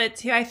a little bit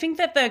too, I think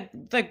that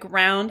the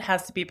ground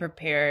has to be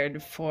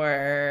prepared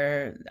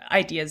for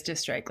ideas to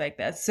strike like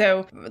this.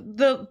 So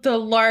the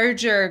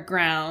larger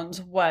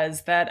ground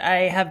was that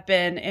I have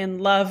been in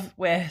love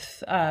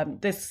with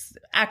this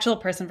actual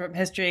person from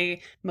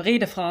history, Marie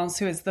de France,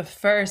 who is the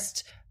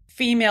first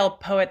female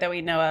poet that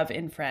we know of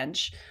in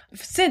French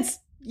since,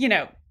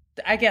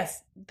 I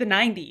guess the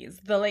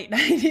late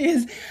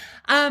 90s.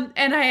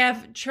 And I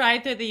have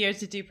tried through the years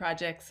to do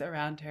projects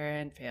around her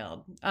and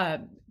failed.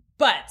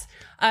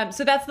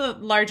 So that's the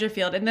larger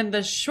field. And then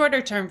the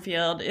shorter term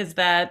field is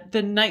that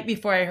the night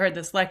before I heard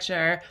this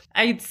lecture,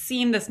 I'd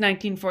seen this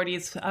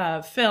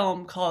 1940s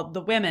film called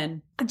The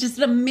Women. Just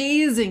an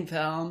amazing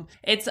film.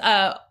 It's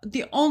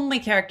the only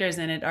characters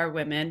in it are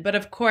women. But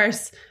of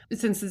course,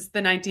 since it's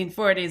the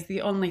 1940s,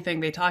 the only thing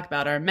they talk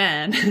about are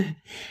men.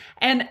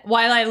 And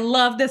while I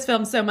love this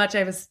film so much,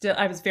 I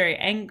was very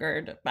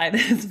angered by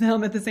this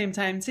film at the same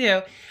time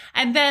too.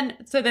 And then,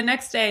 so the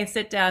next day I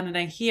sit down and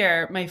I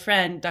hear my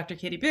friend, Dr.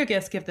 Katie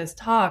Bugis, give this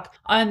talk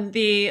on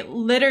the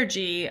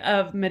liturgy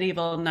of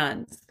medieval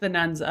nuns, the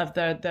nuns of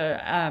the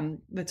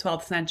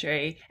 12th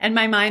century. And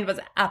my mind was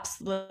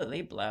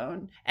absolutely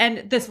blown.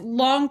 And this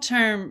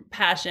long-term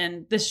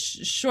passion, these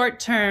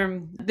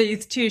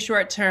two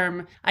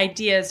short-term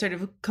ideas sort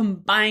of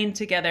combined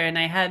together. And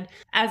I had,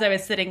 as I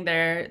was sitting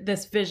there,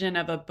 this vision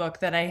of a book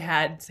that I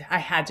had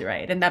to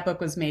write. And that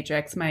book was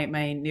Matrix,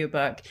 my new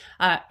book.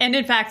 And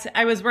in fact,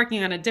 I was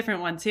working on a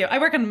different one too. I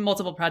work on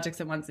multiple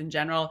projects at once in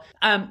general.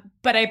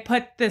 But I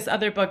put this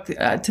other book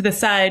to the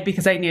side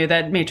because I knew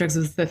that Matrix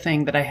was the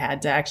thing that I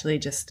had to actually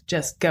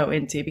just go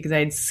into because I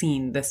had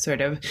seen this sort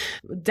of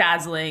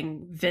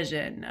dazzling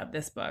vision of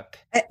this book.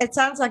 It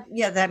sounds like,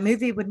 that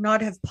movie would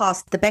not have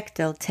passed the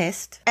Bechdel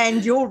test.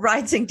 And your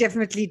writing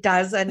definitely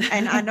does. And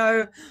I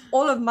know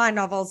all of my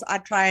novels, I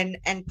try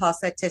and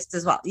pass that test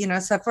as well.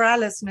 So for our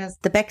listeners,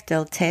 the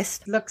Bechdel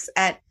test looks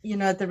at,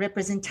 the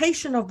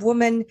representation of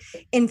women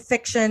in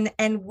fiction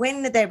and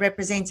when they're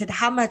represented,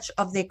 how much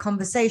of their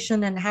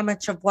conversation and how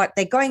much of what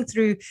they're going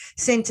through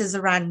centers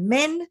around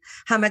men,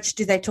 how much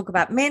do they talk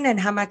about men and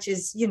how much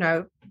is,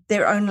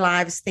 their own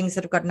lives, things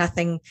that have got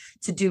nothing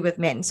to do with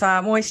men. So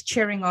I'm always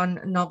cheering on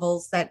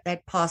novels that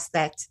pass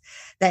that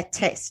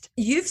test.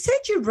 You've said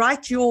you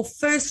write your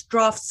first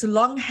drafts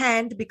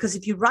longhand because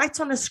if you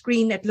write on a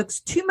screen, it looks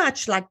too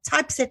much like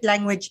typeset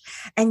language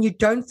and you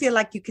don't feel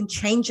like you can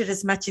change it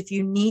as much if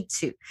you need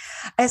to.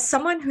 As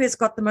someone who has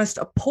got the most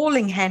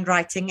appalling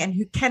handwriting and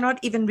who cannot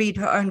even read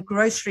her own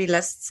grocery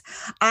lists,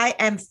 I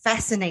am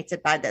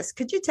fascinated by this.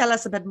 Could you tell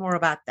us a bit more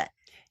about that?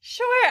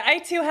 Sure. I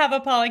too have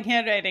appalling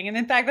handwriting. And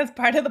in fact, that's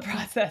part of the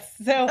process.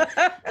 So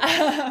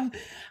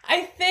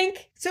I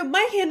think, so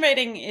my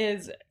handwriting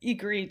is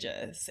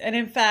egregious. And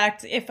in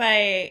fact, if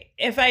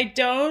I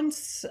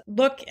don't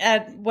look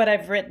at what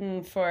I've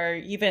written for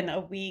even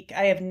a week,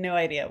 I have no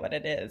idea what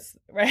it is,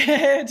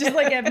 right? Just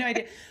like I have no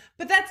idea.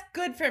 But that's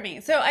good for me.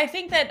 So I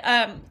think that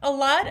a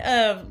lot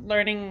of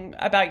learning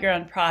about your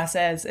own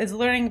process is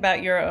learning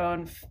about your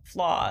own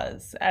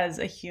flaws as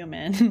a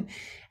human.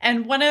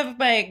 And one of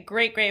my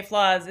great, great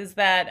flaws is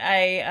that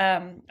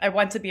I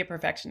want to be a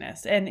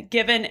perfectionist. And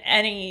given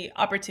any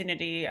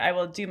opportunity, I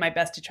will do my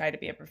best to try to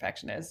be a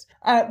perfectionist,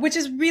 which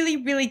is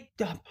really, really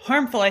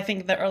harmful, I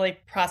think, in the early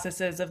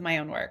processes of my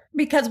own work.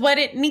 Because what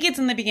it needs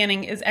in the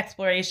beginning is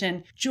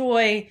exploration,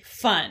 joy,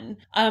 fun.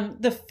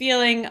 The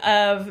feeling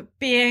of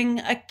being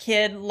a kid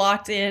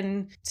locked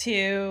in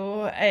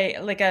to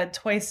a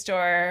toy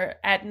store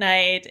at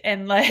night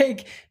and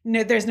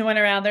there's no one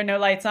around, there are no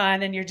lights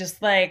on, and you're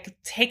just like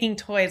taking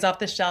toys off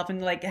the shelf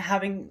and like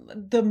having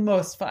the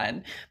most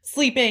fun,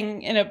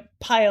 sleeping in a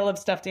pile of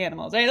stuffed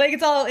animals, right? Like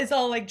it's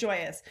all like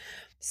joyous.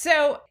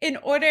 So in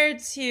order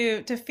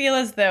to feel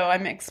as though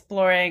I'm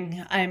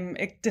exploring, I'm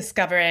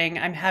discovering,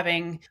 I'm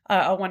having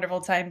a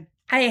wonderful time,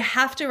 I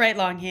have to write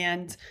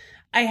longhand.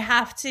 I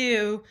have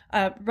to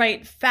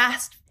write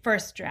fast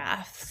first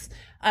drafts.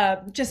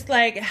 Just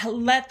like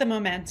let the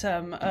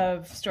momentum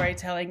of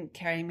storytelling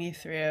carry me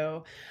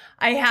through.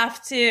 I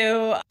have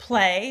to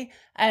play.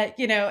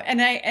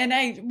 And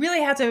I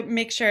really have to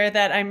make sure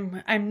that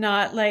I'm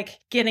not like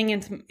getting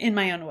in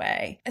my own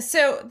way.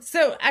 So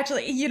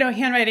actually,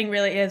 handwriting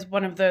really is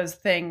one of those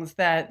things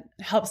that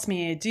helps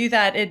me do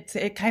that.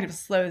 It kind of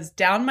slows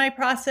down my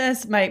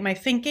process, my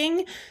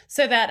thinking,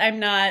 so that I'm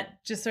not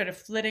just sort of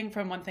flitting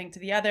from one thing to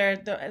the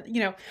other.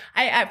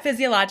 I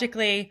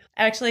physiologically,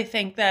 I actually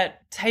think that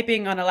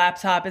typing on a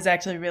laptop is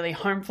actually really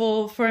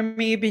harmful for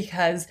me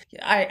because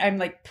I'm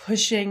like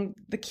pushing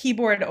the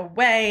keyboard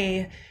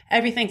away.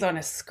 Everything's on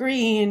a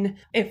screen.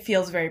 It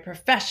feels very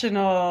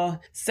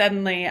professional.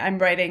 Suddenly I'm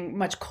writing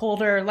much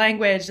colder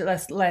language,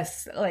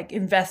 less like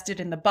invested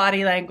in the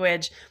body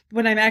language.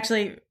 When I'm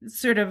actually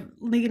sort of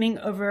leaning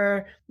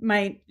over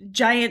my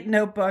giant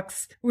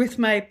notebooks with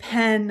my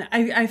pen,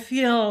 I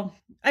feel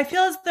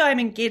as though I'm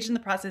engaged in the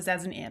process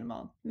as an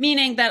animal,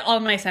 meaning that all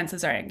my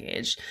senses are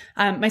engaged.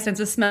 My sense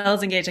of smell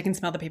is engaged. I can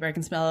smell the paper. I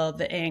can smell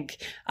the ink.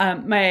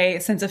 My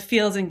sense of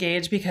feel is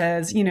engaged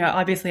because,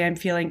 obviously I'm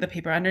feeling the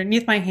paper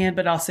underneath my hand,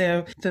 but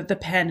also the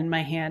pen in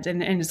my hand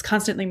and it's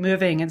constantly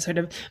moving and sort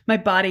of my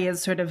body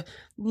is sort of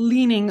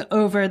leaning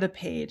over the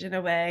page in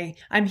a way.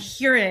 I'm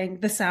hearing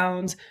the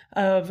sound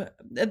of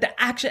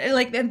the action,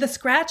 like the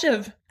scratch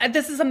of,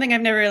 this is something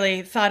I've never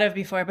really thought of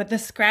before, but the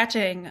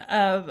scratching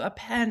of a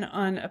pen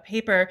on a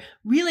paper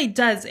really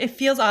does, it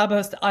feels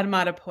almost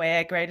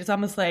onomatopoeic, right? It's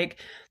almost like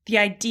the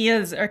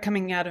ideas are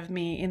coming out of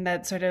me in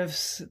that sort of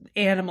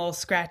animal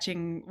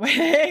scratching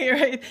way,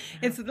 right?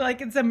 It's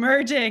like it's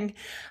emerging.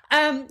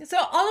 So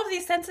all of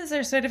these senses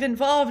are sort of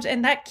involved,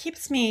 and that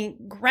keeps me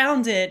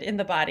grounded in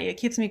the body. It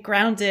keeps me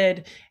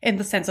grounded in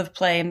the sense of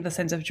play and the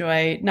sense of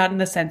joy, not in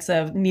the sense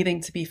of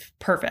needing to be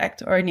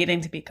perfect or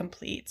needing to be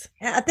complete.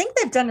 Yeah, I think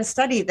they've done a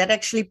study that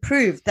actually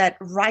proved that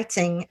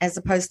writing as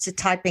opposed to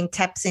typing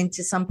taps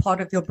into some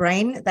part of your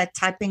brain that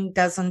typing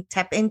doesn't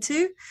tap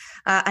into.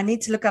 I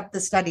need to look up the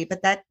study,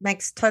 but that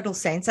makes total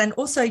sense. And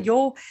also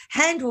your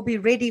hand will be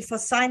ready for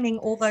signing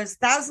all those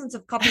thousands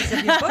of copies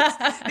of your books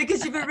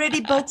because you've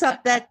already built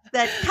up that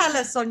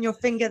callus on your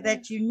finger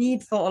that you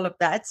need for all of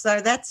that. So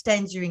that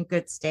stands you in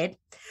good stead.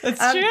 That's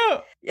true.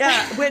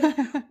 Yeah.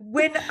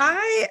 When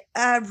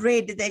I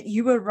read that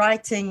you were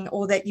writing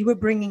or that you were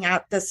bringing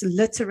out this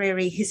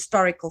literary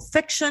historical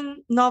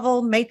fiction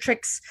novel,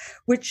 Matrix,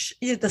 which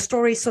the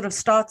story sort of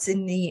starts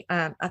in the,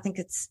 I think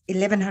it's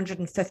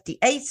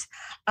 1158.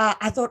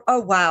 I thought, oh,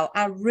 wow,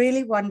 I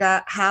really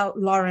wonder how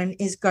Lauren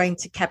is going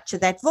to capture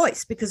that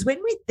voice. Because when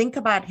we think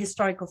about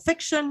historical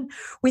fiction,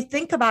 we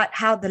think about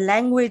how the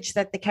language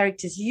that the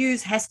characters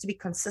use has to be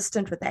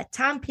consistent with that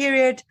time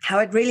period, how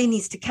it really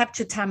needs to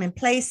capture time and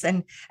place.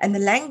 And the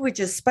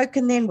languages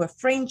spoken then were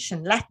French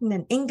and Latin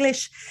and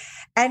English.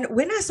 And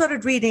when I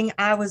started reading,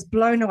 I was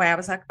blown away. I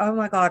was like, oh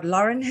my God,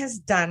 Lauren has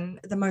done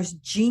the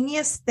most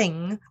genius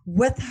thing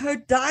with her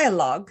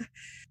dialogue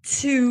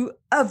to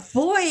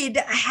avoid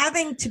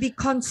having to be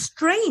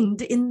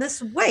constrained in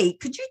this way.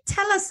 Could you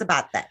tell us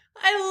about that?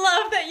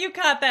 I love that you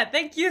caught that.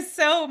 Thank you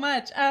so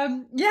much.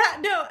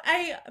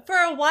 For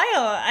a while,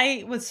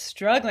 I was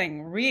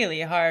struggling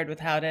really hard with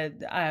how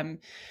to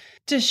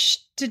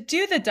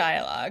do the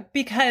dialogue,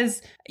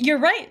 because you're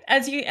right.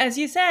 As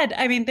you said,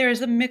 I mean, there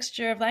was a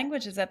mixture of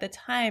languages at the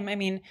time. I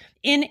mean,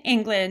 in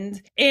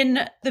England, in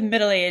the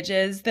Middle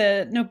Ages,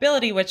 the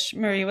nobility, which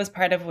Marie was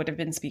part of, would have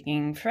been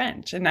speaking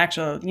French, an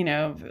actual,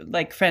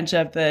 like French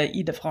of the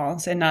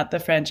Ile-de-France and not the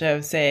French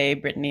of, say,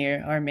 Brittany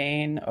or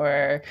Maine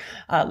or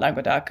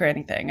Languedoc or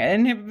anything.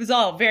 And it was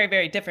all very,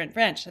 very different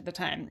French at the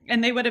time.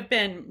 And they would have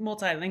been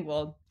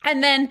multilingual.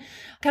 And then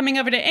coming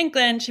over to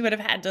England, she would have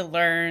had to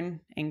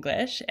learn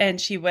English, and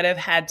she would have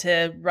had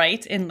to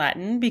write in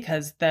Latin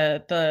because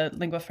the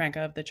lingua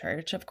franca of the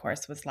church, of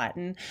course, was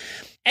Latin.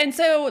 And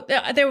so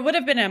there would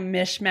have been a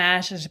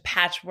mishmash, a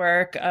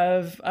patchwork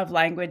of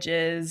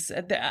languages.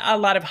 A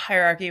lot of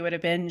hierarchy would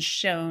have been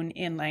shown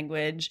in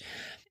language.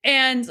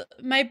 And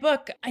my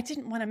book, I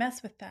didn't want to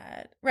mess with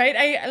that, right?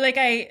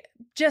 I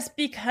just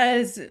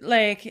because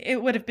like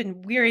it would have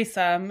been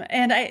wearisome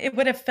and it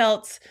would have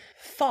felt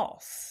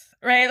false.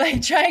 Right?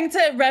 Like trying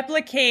to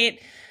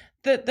replicate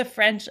the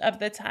French of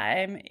the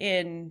time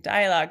in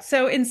dialogue.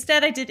 So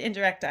instead I did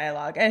indirect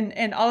dialogue,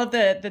 and all of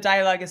the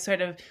dialogue is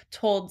sort of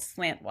told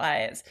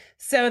slantwise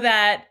so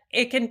that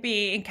it can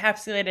be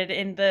encapsulated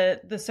in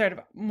the sort of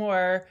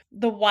more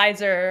the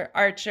wiser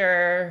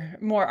archer,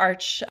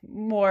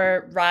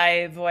 more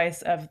wry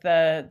voice of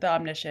the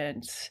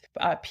omniscient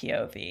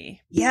POV.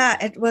 Yeah,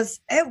 it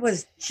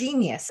was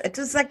genius. It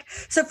was like,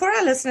 so for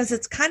our listeners,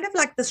 it's kind of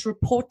like this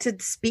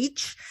reported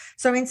speech.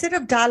 So instead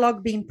of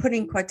dialogue being put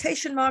in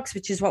quotation marks,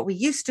 which is what we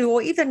used to,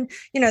 or even,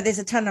 there's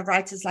a ton of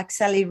writers like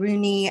Sally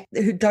Rooney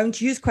who don't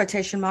use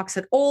quotation marks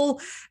at all,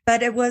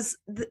 but it was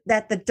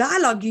that the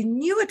dialogue, you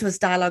knew it was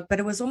dialogue, but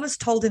it was almost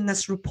told in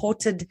this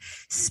reported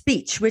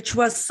speech, which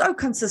was so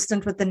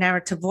consistent with the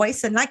narrative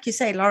voice. And like you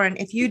say, Lauren,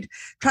 if you'd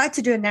tried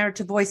to do a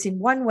narrative voice in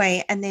one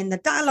way and then the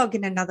dialogue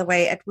in another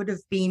way, it would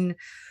have been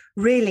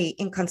really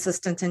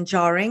inconsistent and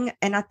jarring.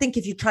 And I think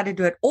if you try to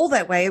do it all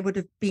that way, it would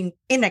have been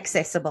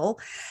inaccessible.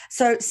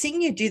 So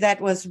seeing you do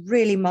that was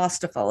really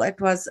masterful. It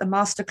was a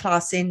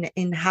masterclass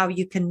in how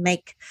you can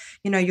make,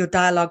 your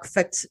dialogue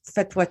fit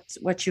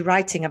what you're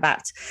writing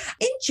about.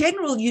 In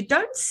general, you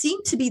don't seem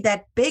to be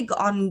that big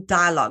on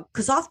dialogue,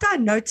 because after I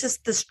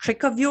noticed this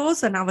trick of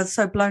yours and I was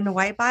so blown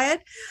away by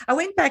it, I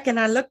went back and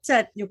I looked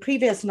at your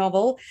previous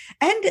novel,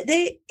 and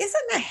there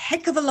isn't a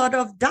heck of a lot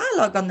of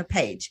dialogue on the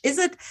page. Is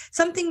it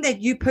something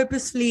that you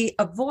purposely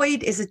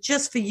avoid? Is it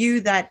just for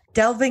you that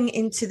delving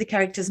into the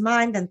character's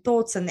mind and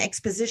thoughts and the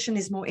exposition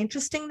is more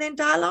interesting than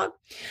dialogue?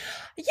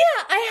 Yeah,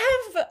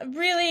 I have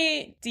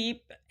really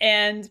deep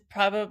and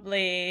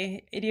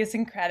probably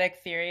idiosyncratic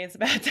theories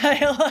about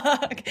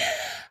dialogue,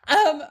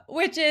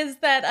 which is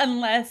that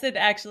unless it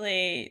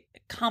actually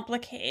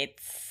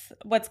complicates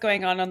what's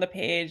going on the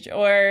page,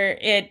 or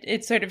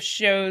it sort of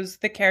shows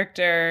the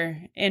character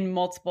in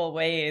multiple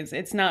ways,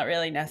 it's not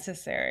really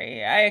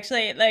necessary. I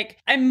actually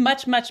I'm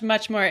much, much,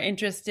 much more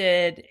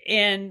interested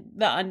in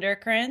the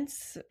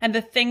undercurrents and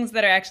the things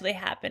that are actually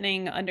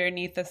happening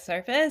underneath the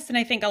surface. And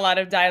I think a lot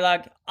of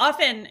dialogue,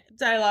 often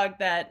dialogue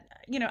that,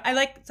 I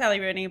like Sally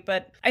Rooney,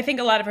 but I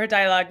think a lot of her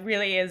dialogue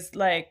really is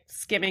like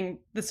skimming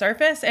the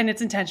surface, and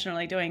it's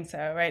intentionally doing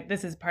so, right?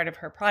 This is part of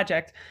her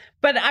project,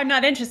 but I'm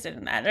not interested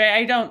in that,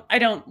 right? I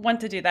don't want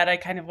to do that. I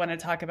kind of want to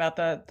talk about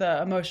the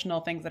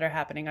emotional things that are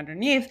happening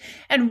underneath.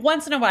 And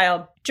once in a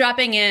while,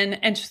 dropping in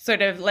and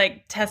sort of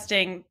like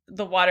testing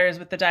the waters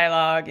with the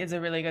dialogue is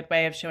a really good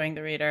way of showing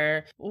the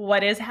reader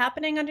what is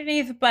happening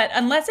underneath. But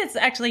unless it's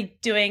actually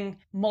doing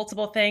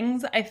multiple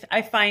things,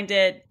 I find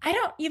it, I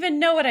don't even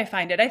know what I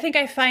find it. I think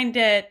I find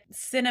it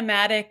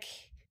cinematic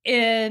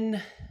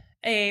in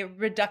a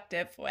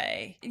reductive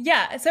way.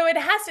 Yeah. So it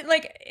has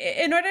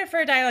to, in order for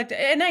a dialogue to,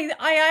 and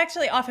I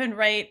actually often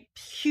write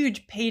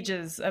huge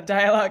pages of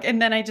dialogue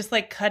and then I just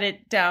cut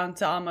it down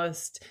to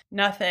almost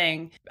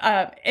nothing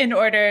in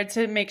order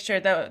to make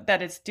sure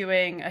that it's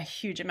doing a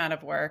huge amount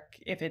of work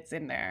if it's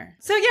in there.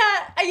 So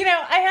yeah,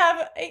 I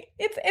have,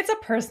 it's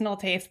a personal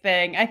taste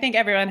thing. I think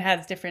everyone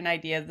has different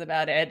ideas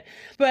about it.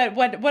 But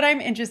what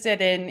I'm interested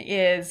in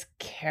is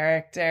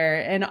character,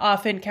 and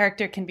often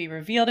character can be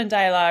revealed in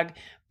dialogue.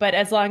 But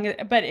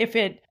if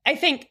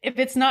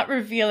it's not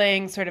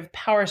revealing sort of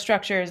power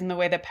structures and the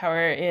way that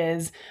power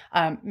is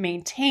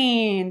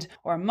maintained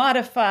or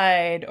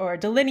modified or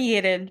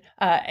delineated,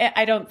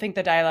 I don't think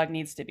the dialogue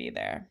needs to be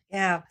there.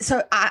 Yeah.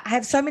 So I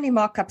have so many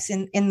markups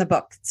in the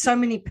book, so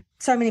many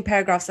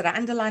paragraphs that I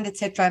underlined,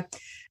 etc.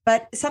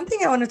 But something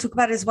I want to talk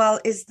about as well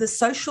is the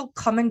social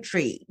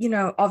commentary,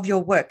 of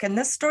your work. And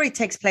this story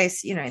takes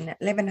place, in the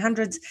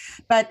 1100s,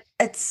 but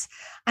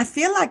I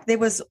feel like there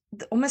was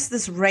almost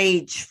this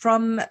rage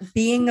from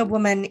being a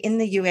woman in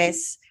the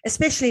US,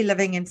 especially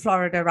living in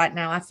Florida right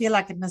now. I feel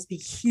like it must be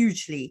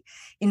hugely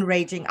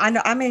enraging. I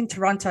know I'm in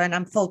Toronto and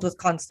I'm filled with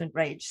constant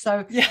rage.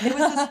 So yeah.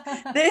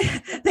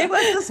 there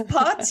was this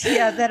part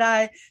here that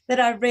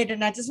I read,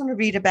 and I just want to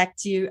read it back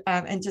to you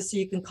and just so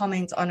you can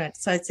comment on it.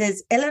 So it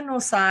says,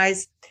 Eleanor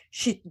sighs.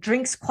 She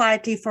drinks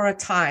quietly for a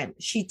time.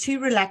 She too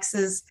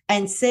relaxes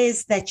and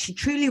says that she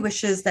truly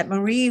wishes that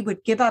Marie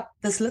would give up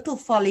this little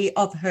folly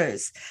of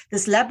hers.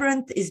 This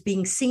labyrinth is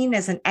being seen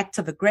as an act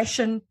of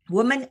aggression.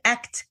 Women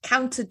act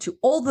counter to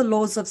all the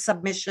laws of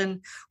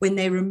submission when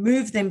they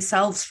remove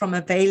themselves from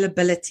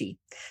availability.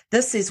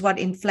 This is what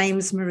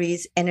inflames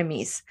Marie's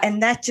enemies.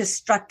 And that just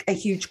struck a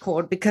huge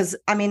chord because,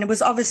 it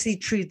was obviously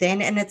true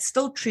then and it's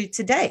still true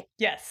today.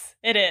 Yes,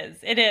 it is.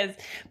 It is.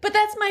 But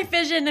that's my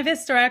vision of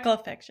historical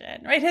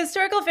fiction, right?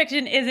 Historical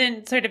fiction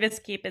isn't sort of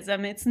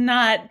escapism. It's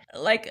not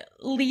like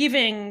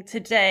leaving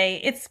today.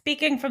 It's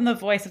speaking from the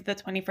voice of the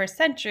 21st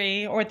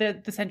century or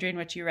the century in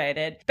which you write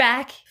it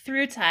back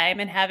through time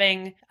and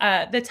having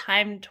the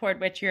time toward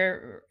which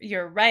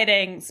you're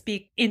writing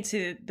speak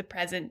into the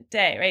present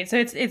day, right? So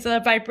it's a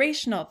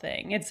vibrational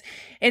thing.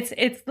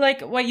 It's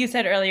like what you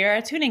said earlier,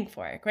 a tuning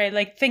fork, right?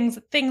 Like things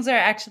are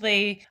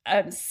actually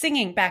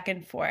singing back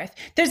and forth.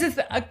 There's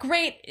a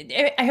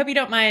great, I hope you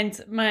don't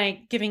mind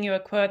my giving you a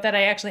quote that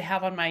I actually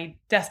have on my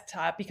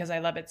desktop because I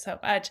love it so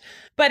much,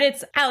 but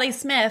it's Ali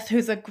Smith,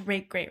 who's a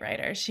great, great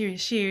writer.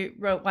 She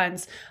wrote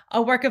once,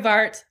 "A work of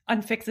art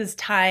unfixes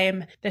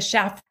time. The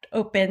shaft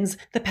opens.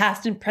 The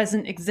past and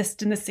present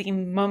exist in the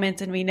same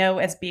moment, and we know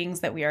as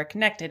beings that we are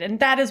connected." And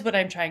that is what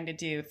I'm trying to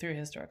do through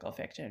historical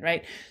fiction,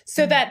 right?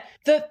 So that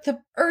the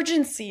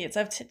urgencies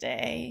of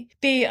today,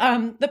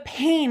 the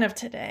pain of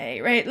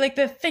today, right? Like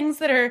the things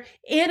that are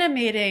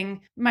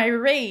animating my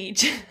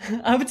rage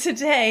of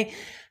today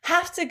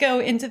have to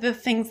go into the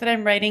things that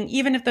I'm writing,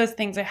 even if those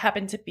things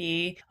happen to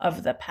be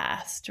of the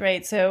past,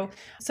 right? So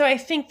I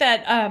think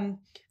that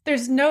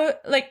there's no,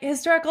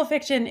 historical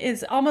fiction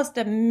is almost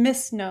a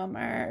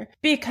misnomer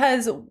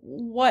because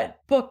what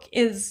book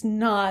is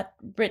not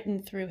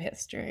written through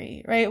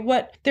history, right?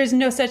 There's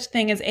no such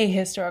thing as a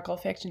historical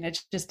fiction.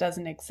 It just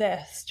doesn't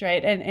exist,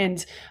 right?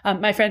 And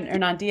my friend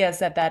Hernan Diaz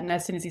said that. And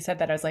as soon as he said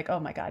that, I was like, oh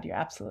my God, you're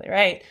absolutely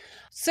right.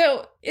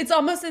 So it's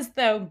almost as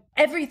though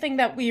everything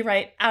that we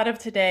write out of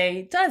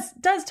today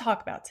does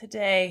talk about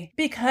today,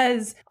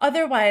 because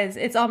otherwise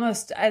it's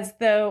almost as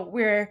though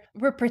we're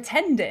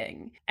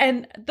pretending.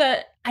 And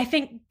I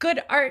think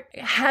good art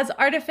has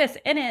artifice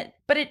in it,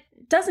 but it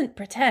doesn't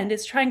pretend.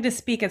 It's trying to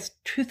speak as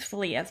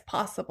truthfully as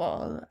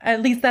possible.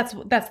 At least that's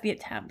the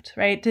attempt,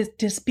 right?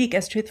 To speak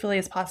as truthfully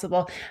as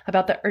possible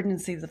about the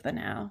urgencies of the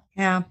now.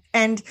 Yeah.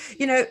 And,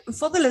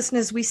 for the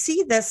listeners, we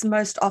see this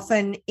most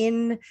often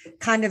in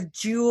kind of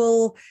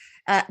dual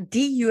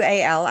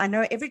DUAL. I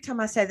know every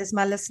time I say this,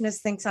 my listeners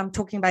think I'm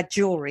talking about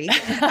jewelry.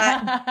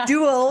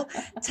 Dual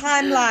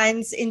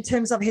timelines in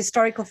terms of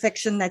historical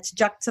fiction that's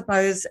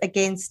juxtaposed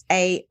against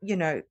a,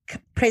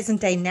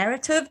 present day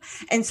narrative.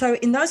 And so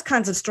in those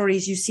kinds of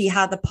stories, you see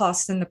how the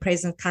past and the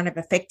present kind of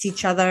affect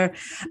each other.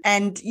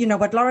 And,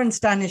 what Lauren's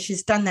done is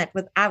she's done that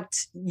without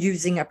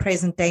using a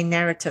present day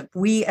narrative.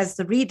 We as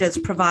the readers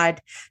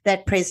provide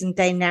that present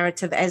day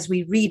narrative as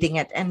we're reading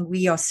it, and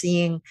we are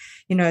seeing,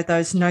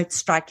 those notes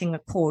striking a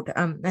chord.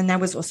 And that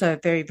was also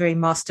very, very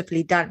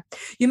masterfully done.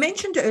 You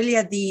mentioned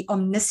earlier the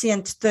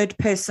omniscient third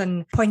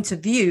person point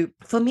of view.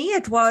 For me,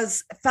 it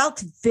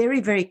felt very,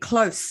 very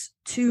close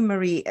to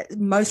Marie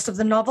most of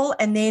the novel,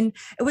 and then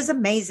it was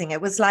amazing.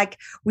 It was like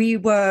we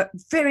were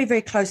very,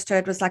 very close to her.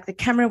 It was like the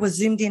camera was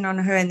zoomed in on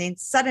her, and then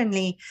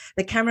suddenly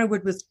the camera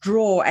would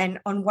withdraw, and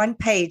on one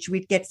page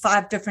we'd get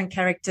 5 different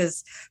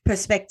characters'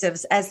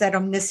 perspectives as that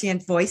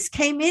omniscient voice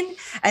came in,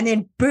 and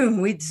then boom,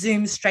 we'd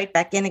zoom straight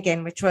back in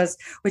again, which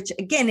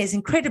again is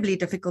incredibly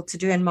difficult to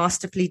do and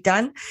masterfully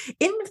done.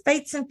 In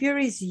Fates and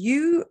Furies,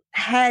 you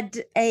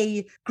had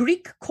a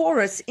Greek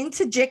chorus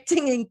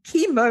interjecting in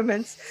key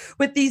moments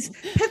with these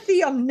pithy,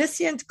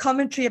 omniscient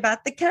commentary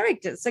about the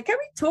characters. So can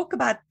we talk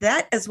about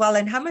that as well,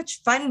 and how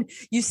much fun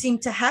you seem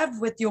to have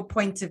with your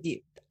point of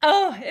view?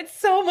 Oh, it's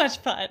so much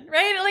fun,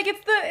 right? Like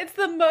it's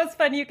the most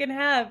fun you can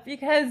have,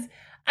 because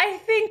I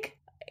think,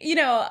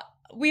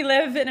 we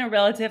live in a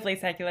relatively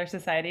secular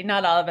society.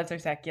 Not all of us are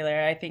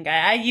secular. I think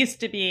I used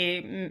to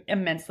be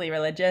immensely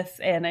religious,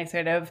 and I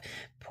sort of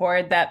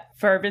poured that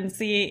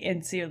fervency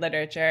into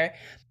literature.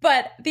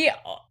 But the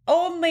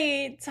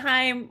only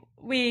time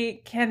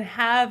we can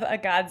have a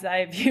God's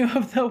eye view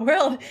of the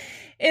world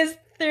is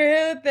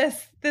through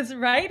this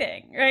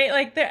writing, right?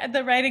 Like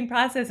the writing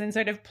process, and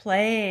sort of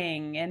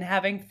playing and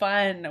having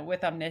fun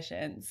with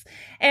omniscience.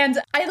 And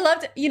I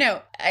loved,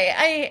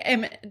 I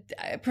am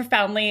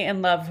profoundly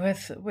in love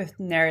with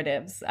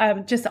narratives,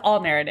 just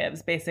all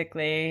narratives,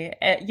 basically.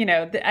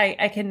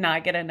 I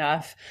cannot get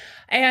enough.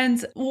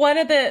 And one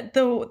of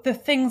the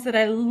things that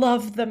I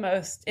love the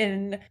most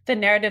in the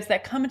narratives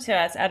that come to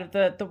us out of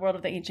the world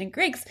of the ancient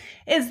Greeks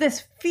is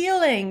this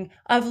feeling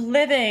of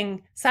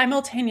living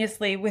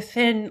simultaneously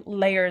within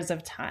layers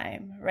of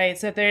time, right?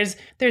 So there's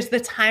the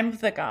time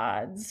of the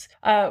gods,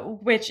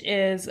 which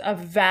is a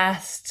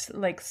vast,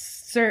 I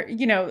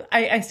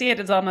see it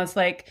as almost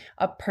like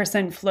a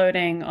person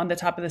floating on the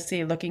top of the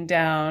sea, looking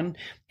down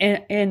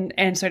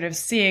and sort of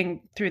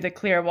seeing through the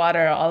clear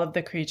water all of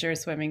the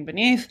creatures swimming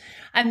beneath.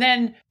 And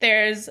then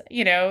there's,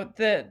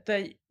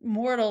 the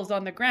mortals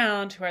on the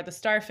ground who are the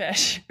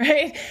starfish,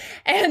 right?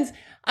 And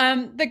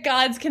the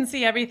gods can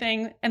see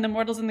everything, and the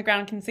mortals in the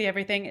ground can see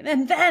everything.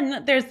 And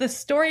then there's the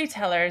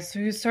storytellers,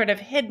 who's sort of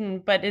hidden,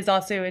 but is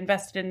also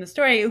invested in the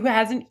story, who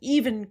has an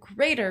even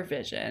greater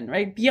vision,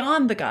 right?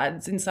 Beyond the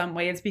gods in some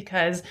ways,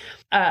 because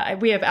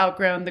we have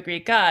outgrown the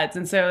Greek gods.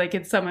 And so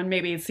it's someone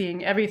maybe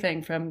seeing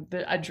everything from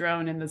a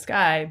drone in the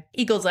sky,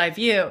 eagle's eye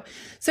view.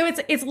 So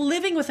it's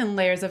living within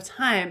layers of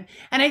time.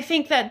 And I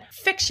think that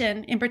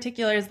fiction in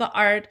particular is the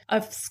art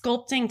of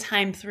sculpting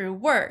time through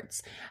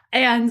words.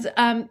 And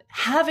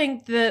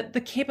having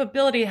the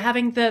capability,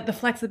 having the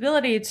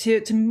flexibility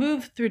to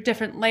move through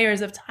different layers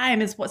of time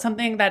is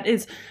something that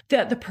is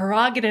the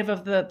prerogative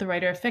of the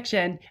writer of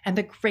fiction, and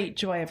the great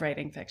joy of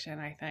writing fiction,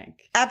 I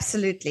think.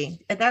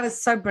 Absolutely. That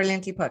was so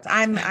brilliantly put.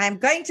 I'm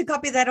going to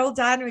copy that all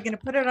down. We're going to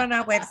put it on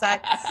our website.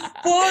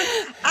 For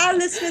our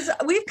listeners,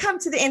 we've come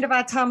to the end of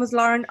our time with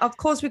Lauren. Of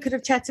course, we could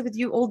have chatted with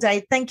you all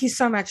day. Thank you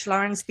so much,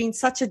 Lauren. It's been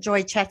such a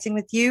joy chatting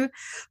with you.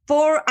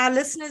 For our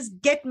listeners,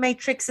 get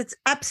Matrix. It's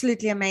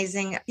absolutely amazing.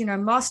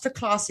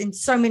 Masterclass in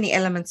so many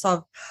elements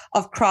of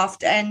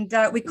craft. And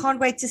we can't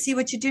wait to see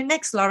what you do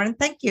next, Lauren.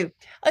 Thank you.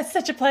 It's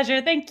such a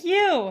pleasure. Thank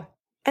you.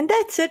 And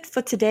that's it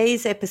for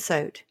today's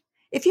episode.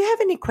 If you have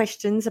any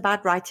questions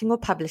about writing or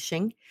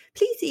publishing,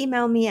 please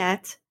email me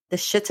at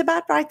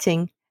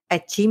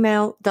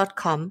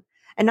theshitaboutwriting@gmail.com,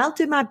 and I'll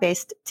do my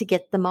best to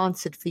get them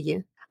answered for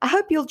you. I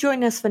hope you'll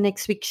join us for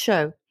next week's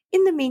show.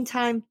 In the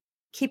meantime,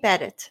 keep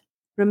at it.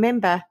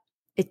 Remember,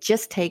 it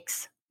just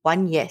takes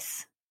one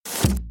yes.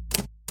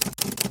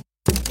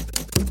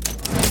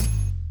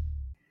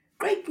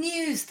 Great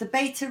news! The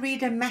beta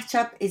reader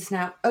matchup is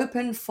now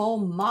open for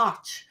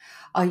March.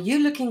 Are you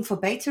looking for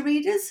beta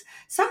readers,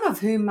 some of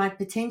whom might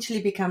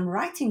potentially become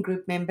writing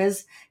group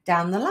members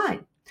down the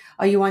line?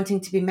 Are you wanting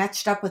to be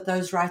matched up with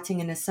those writing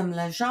in a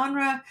similar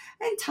genre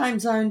and time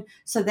zone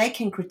so they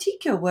can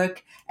critique your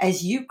work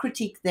as you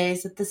critique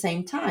theirs at the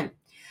same time?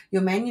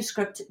 Your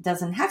manuscript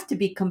doesn't have to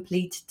be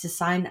complete to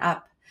sign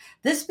up.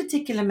 This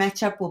particular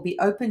matchup will be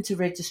open to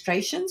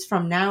registrations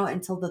from now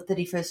until the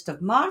 31st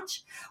of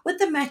March, with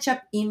the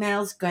matchup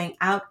emails going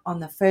out on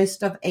the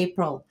 1st of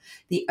April.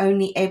 The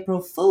only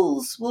April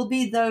Fools will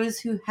be those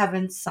who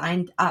haven't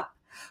signed up.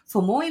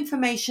 For more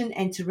information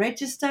and to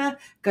register,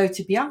 go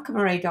to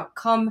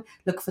biancamarais.com,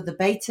 look for the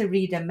Beta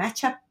Reader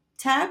Matchup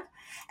tab,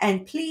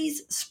 and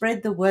please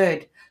spread the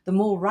word. The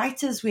more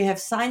writers we have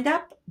signed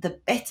up, the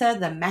better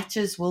the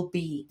matches will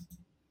be.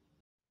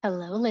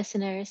 Hello,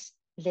 listeners.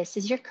 This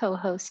is your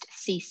co-host,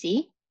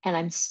 Cece, and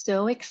I'm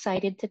so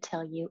excited to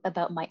tell you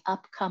about my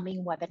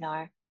upcoming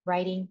webinar,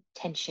 Writing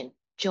Tension.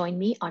 Join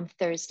me on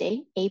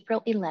Thursday,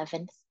 April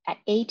 11th at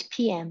 8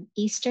 p.m.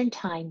 Eastern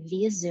Time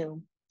via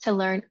Zoom to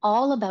learn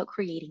all about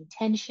creating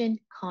tension,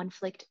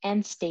 conflict,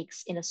 and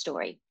stakes in a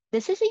story.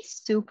 This is a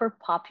super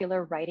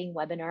popular writing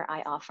webinar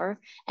I offer,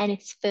 and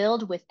it's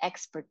filled with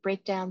expert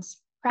breakdowns,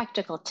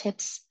 practical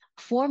tips,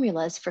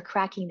 formulas for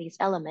cracking these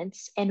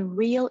elements, and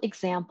real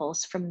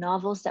examples from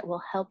novels that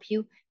will help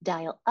you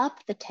dial up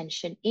the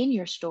tension in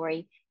your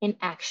story in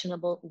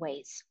actionable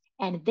ways.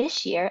 And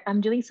this year,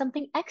 I'm doing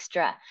something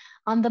extra.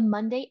 On the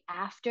Monday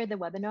after the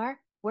webinar,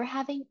 we're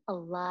having a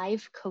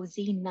live,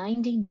 cozy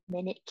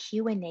 90-minute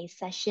Q&A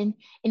session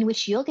in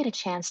which you'll get a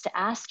chance to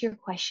ask your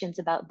questions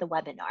about the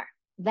webinar.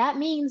 That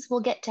means we'll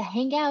get to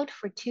hang out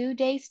for 2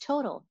 days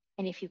total.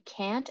 And if you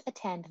can't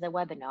attend the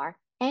webinar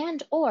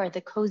and or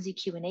the cozy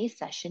Q&A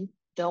session,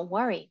 don't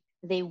worry.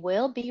 They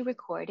will be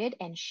recorded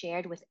and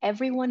shared with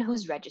everyone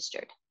who's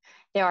registered.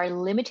 There are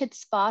limited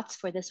spots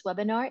for this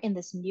webinar in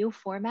this new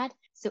format,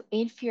 so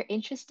if you're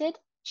interested,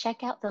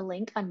 check out the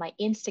link on my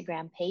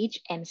Instagram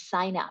page and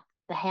sign up.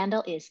 The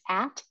handle is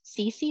at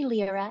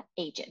CeCeLyra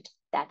Agent.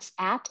 That's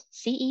at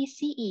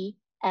CeCeLyra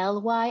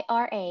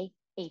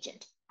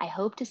Agent. I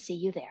hope to see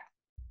you there.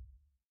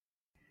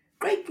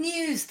 Great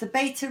news! The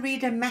Beta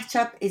Reader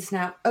Matchup is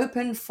now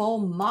open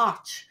for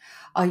March.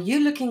 Are you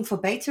looking for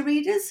beta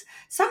readers,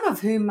 some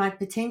of whom might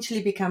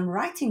potentially become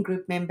writing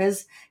group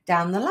members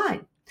down the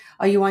line?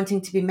 Are you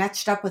wanting to be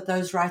matched up with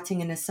those writing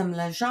in a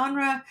similar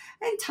genre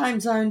and time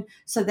zone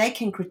so they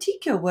can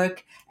critique your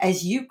work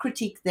as you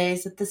critique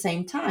theirs at the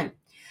same time?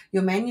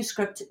 Your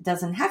manuscript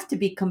doesn't have to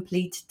be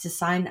complete to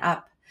sign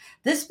up.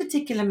 This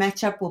particular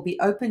matchup will be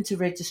open to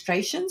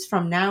registrations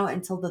from now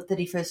until the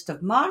 31st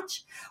of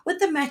March, with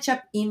the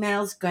matchup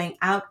emails going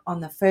out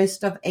on the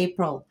 1st of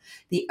April.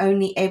 The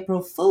only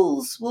April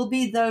Fools will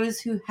be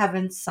those who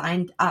haven't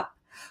signed up.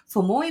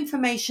 For more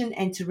information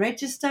and to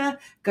register,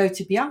 go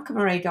to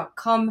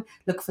biancamarais.com,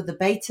 look for the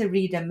Beta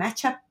Reader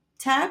Matchup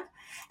tab,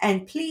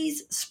 and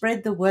please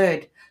spread the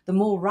word. The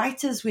more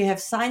writers we have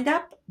signed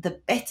up,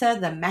 the better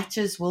the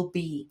matches will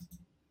be.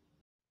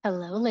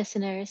 Hello,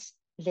 listeners.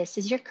 This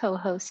is your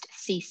co-host,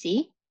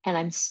 Cece, and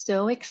I'm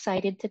so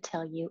excited to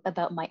tell you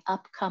about my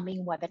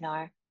upcoming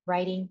webinar,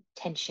 Writing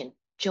Tension.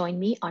 Join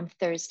me on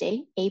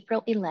Thursday,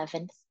 April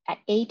 11th at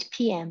 8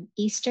 p.m.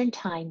 Eastern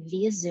Time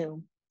via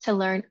Zoom to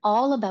learn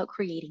all about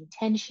creating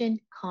tension,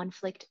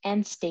 conflict,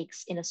 and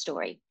stakes in a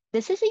story.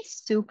 This is a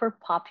super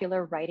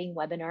popular writing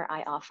webinar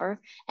I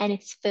offer, and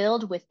it's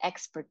filled with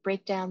expert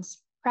breakdowns,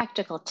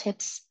 practical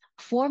tips,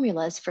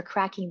 formulas for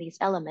cracking these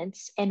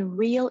elements, and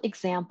real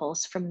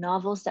examples from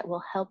novels that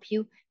will help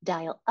you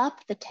dial up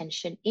the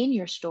tension in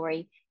your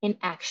story in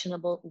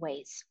actionable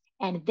ways.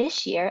 And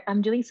this year,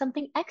 I'm doing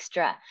something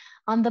extra.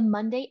 On the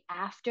Monday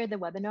after the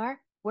webinar,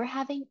 we're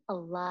having a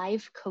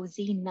live,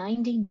 cozy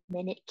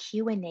 90-minute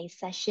Q&A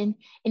session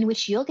in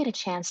which you'll get a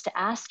chance to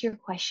ask your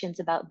questions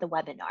about the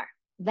webinar.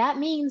 That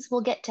means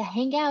we'll get to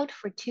hang out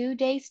for 2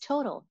 days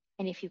total.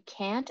 And if you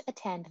can't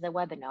attend the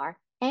webinar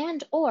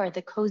and or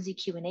the cozy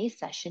Q&A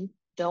session,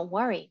 don't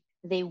worry.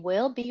 They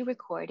will be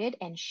recorded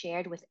and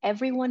shared with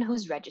everyone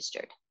who's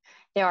registered.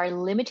 There are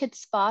limited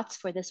spots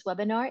for this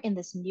webinar in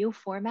this new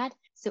format,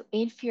 so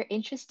if you're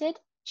interested,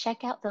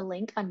 check out the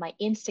link on my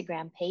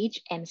Instagram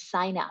page and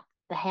sign up.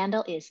 The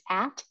handle is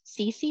at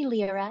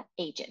CeCeLyra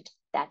Agent.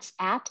 That's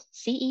at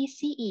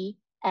CeCeLyra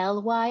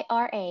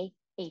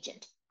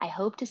Agent. I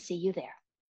hope to see you there.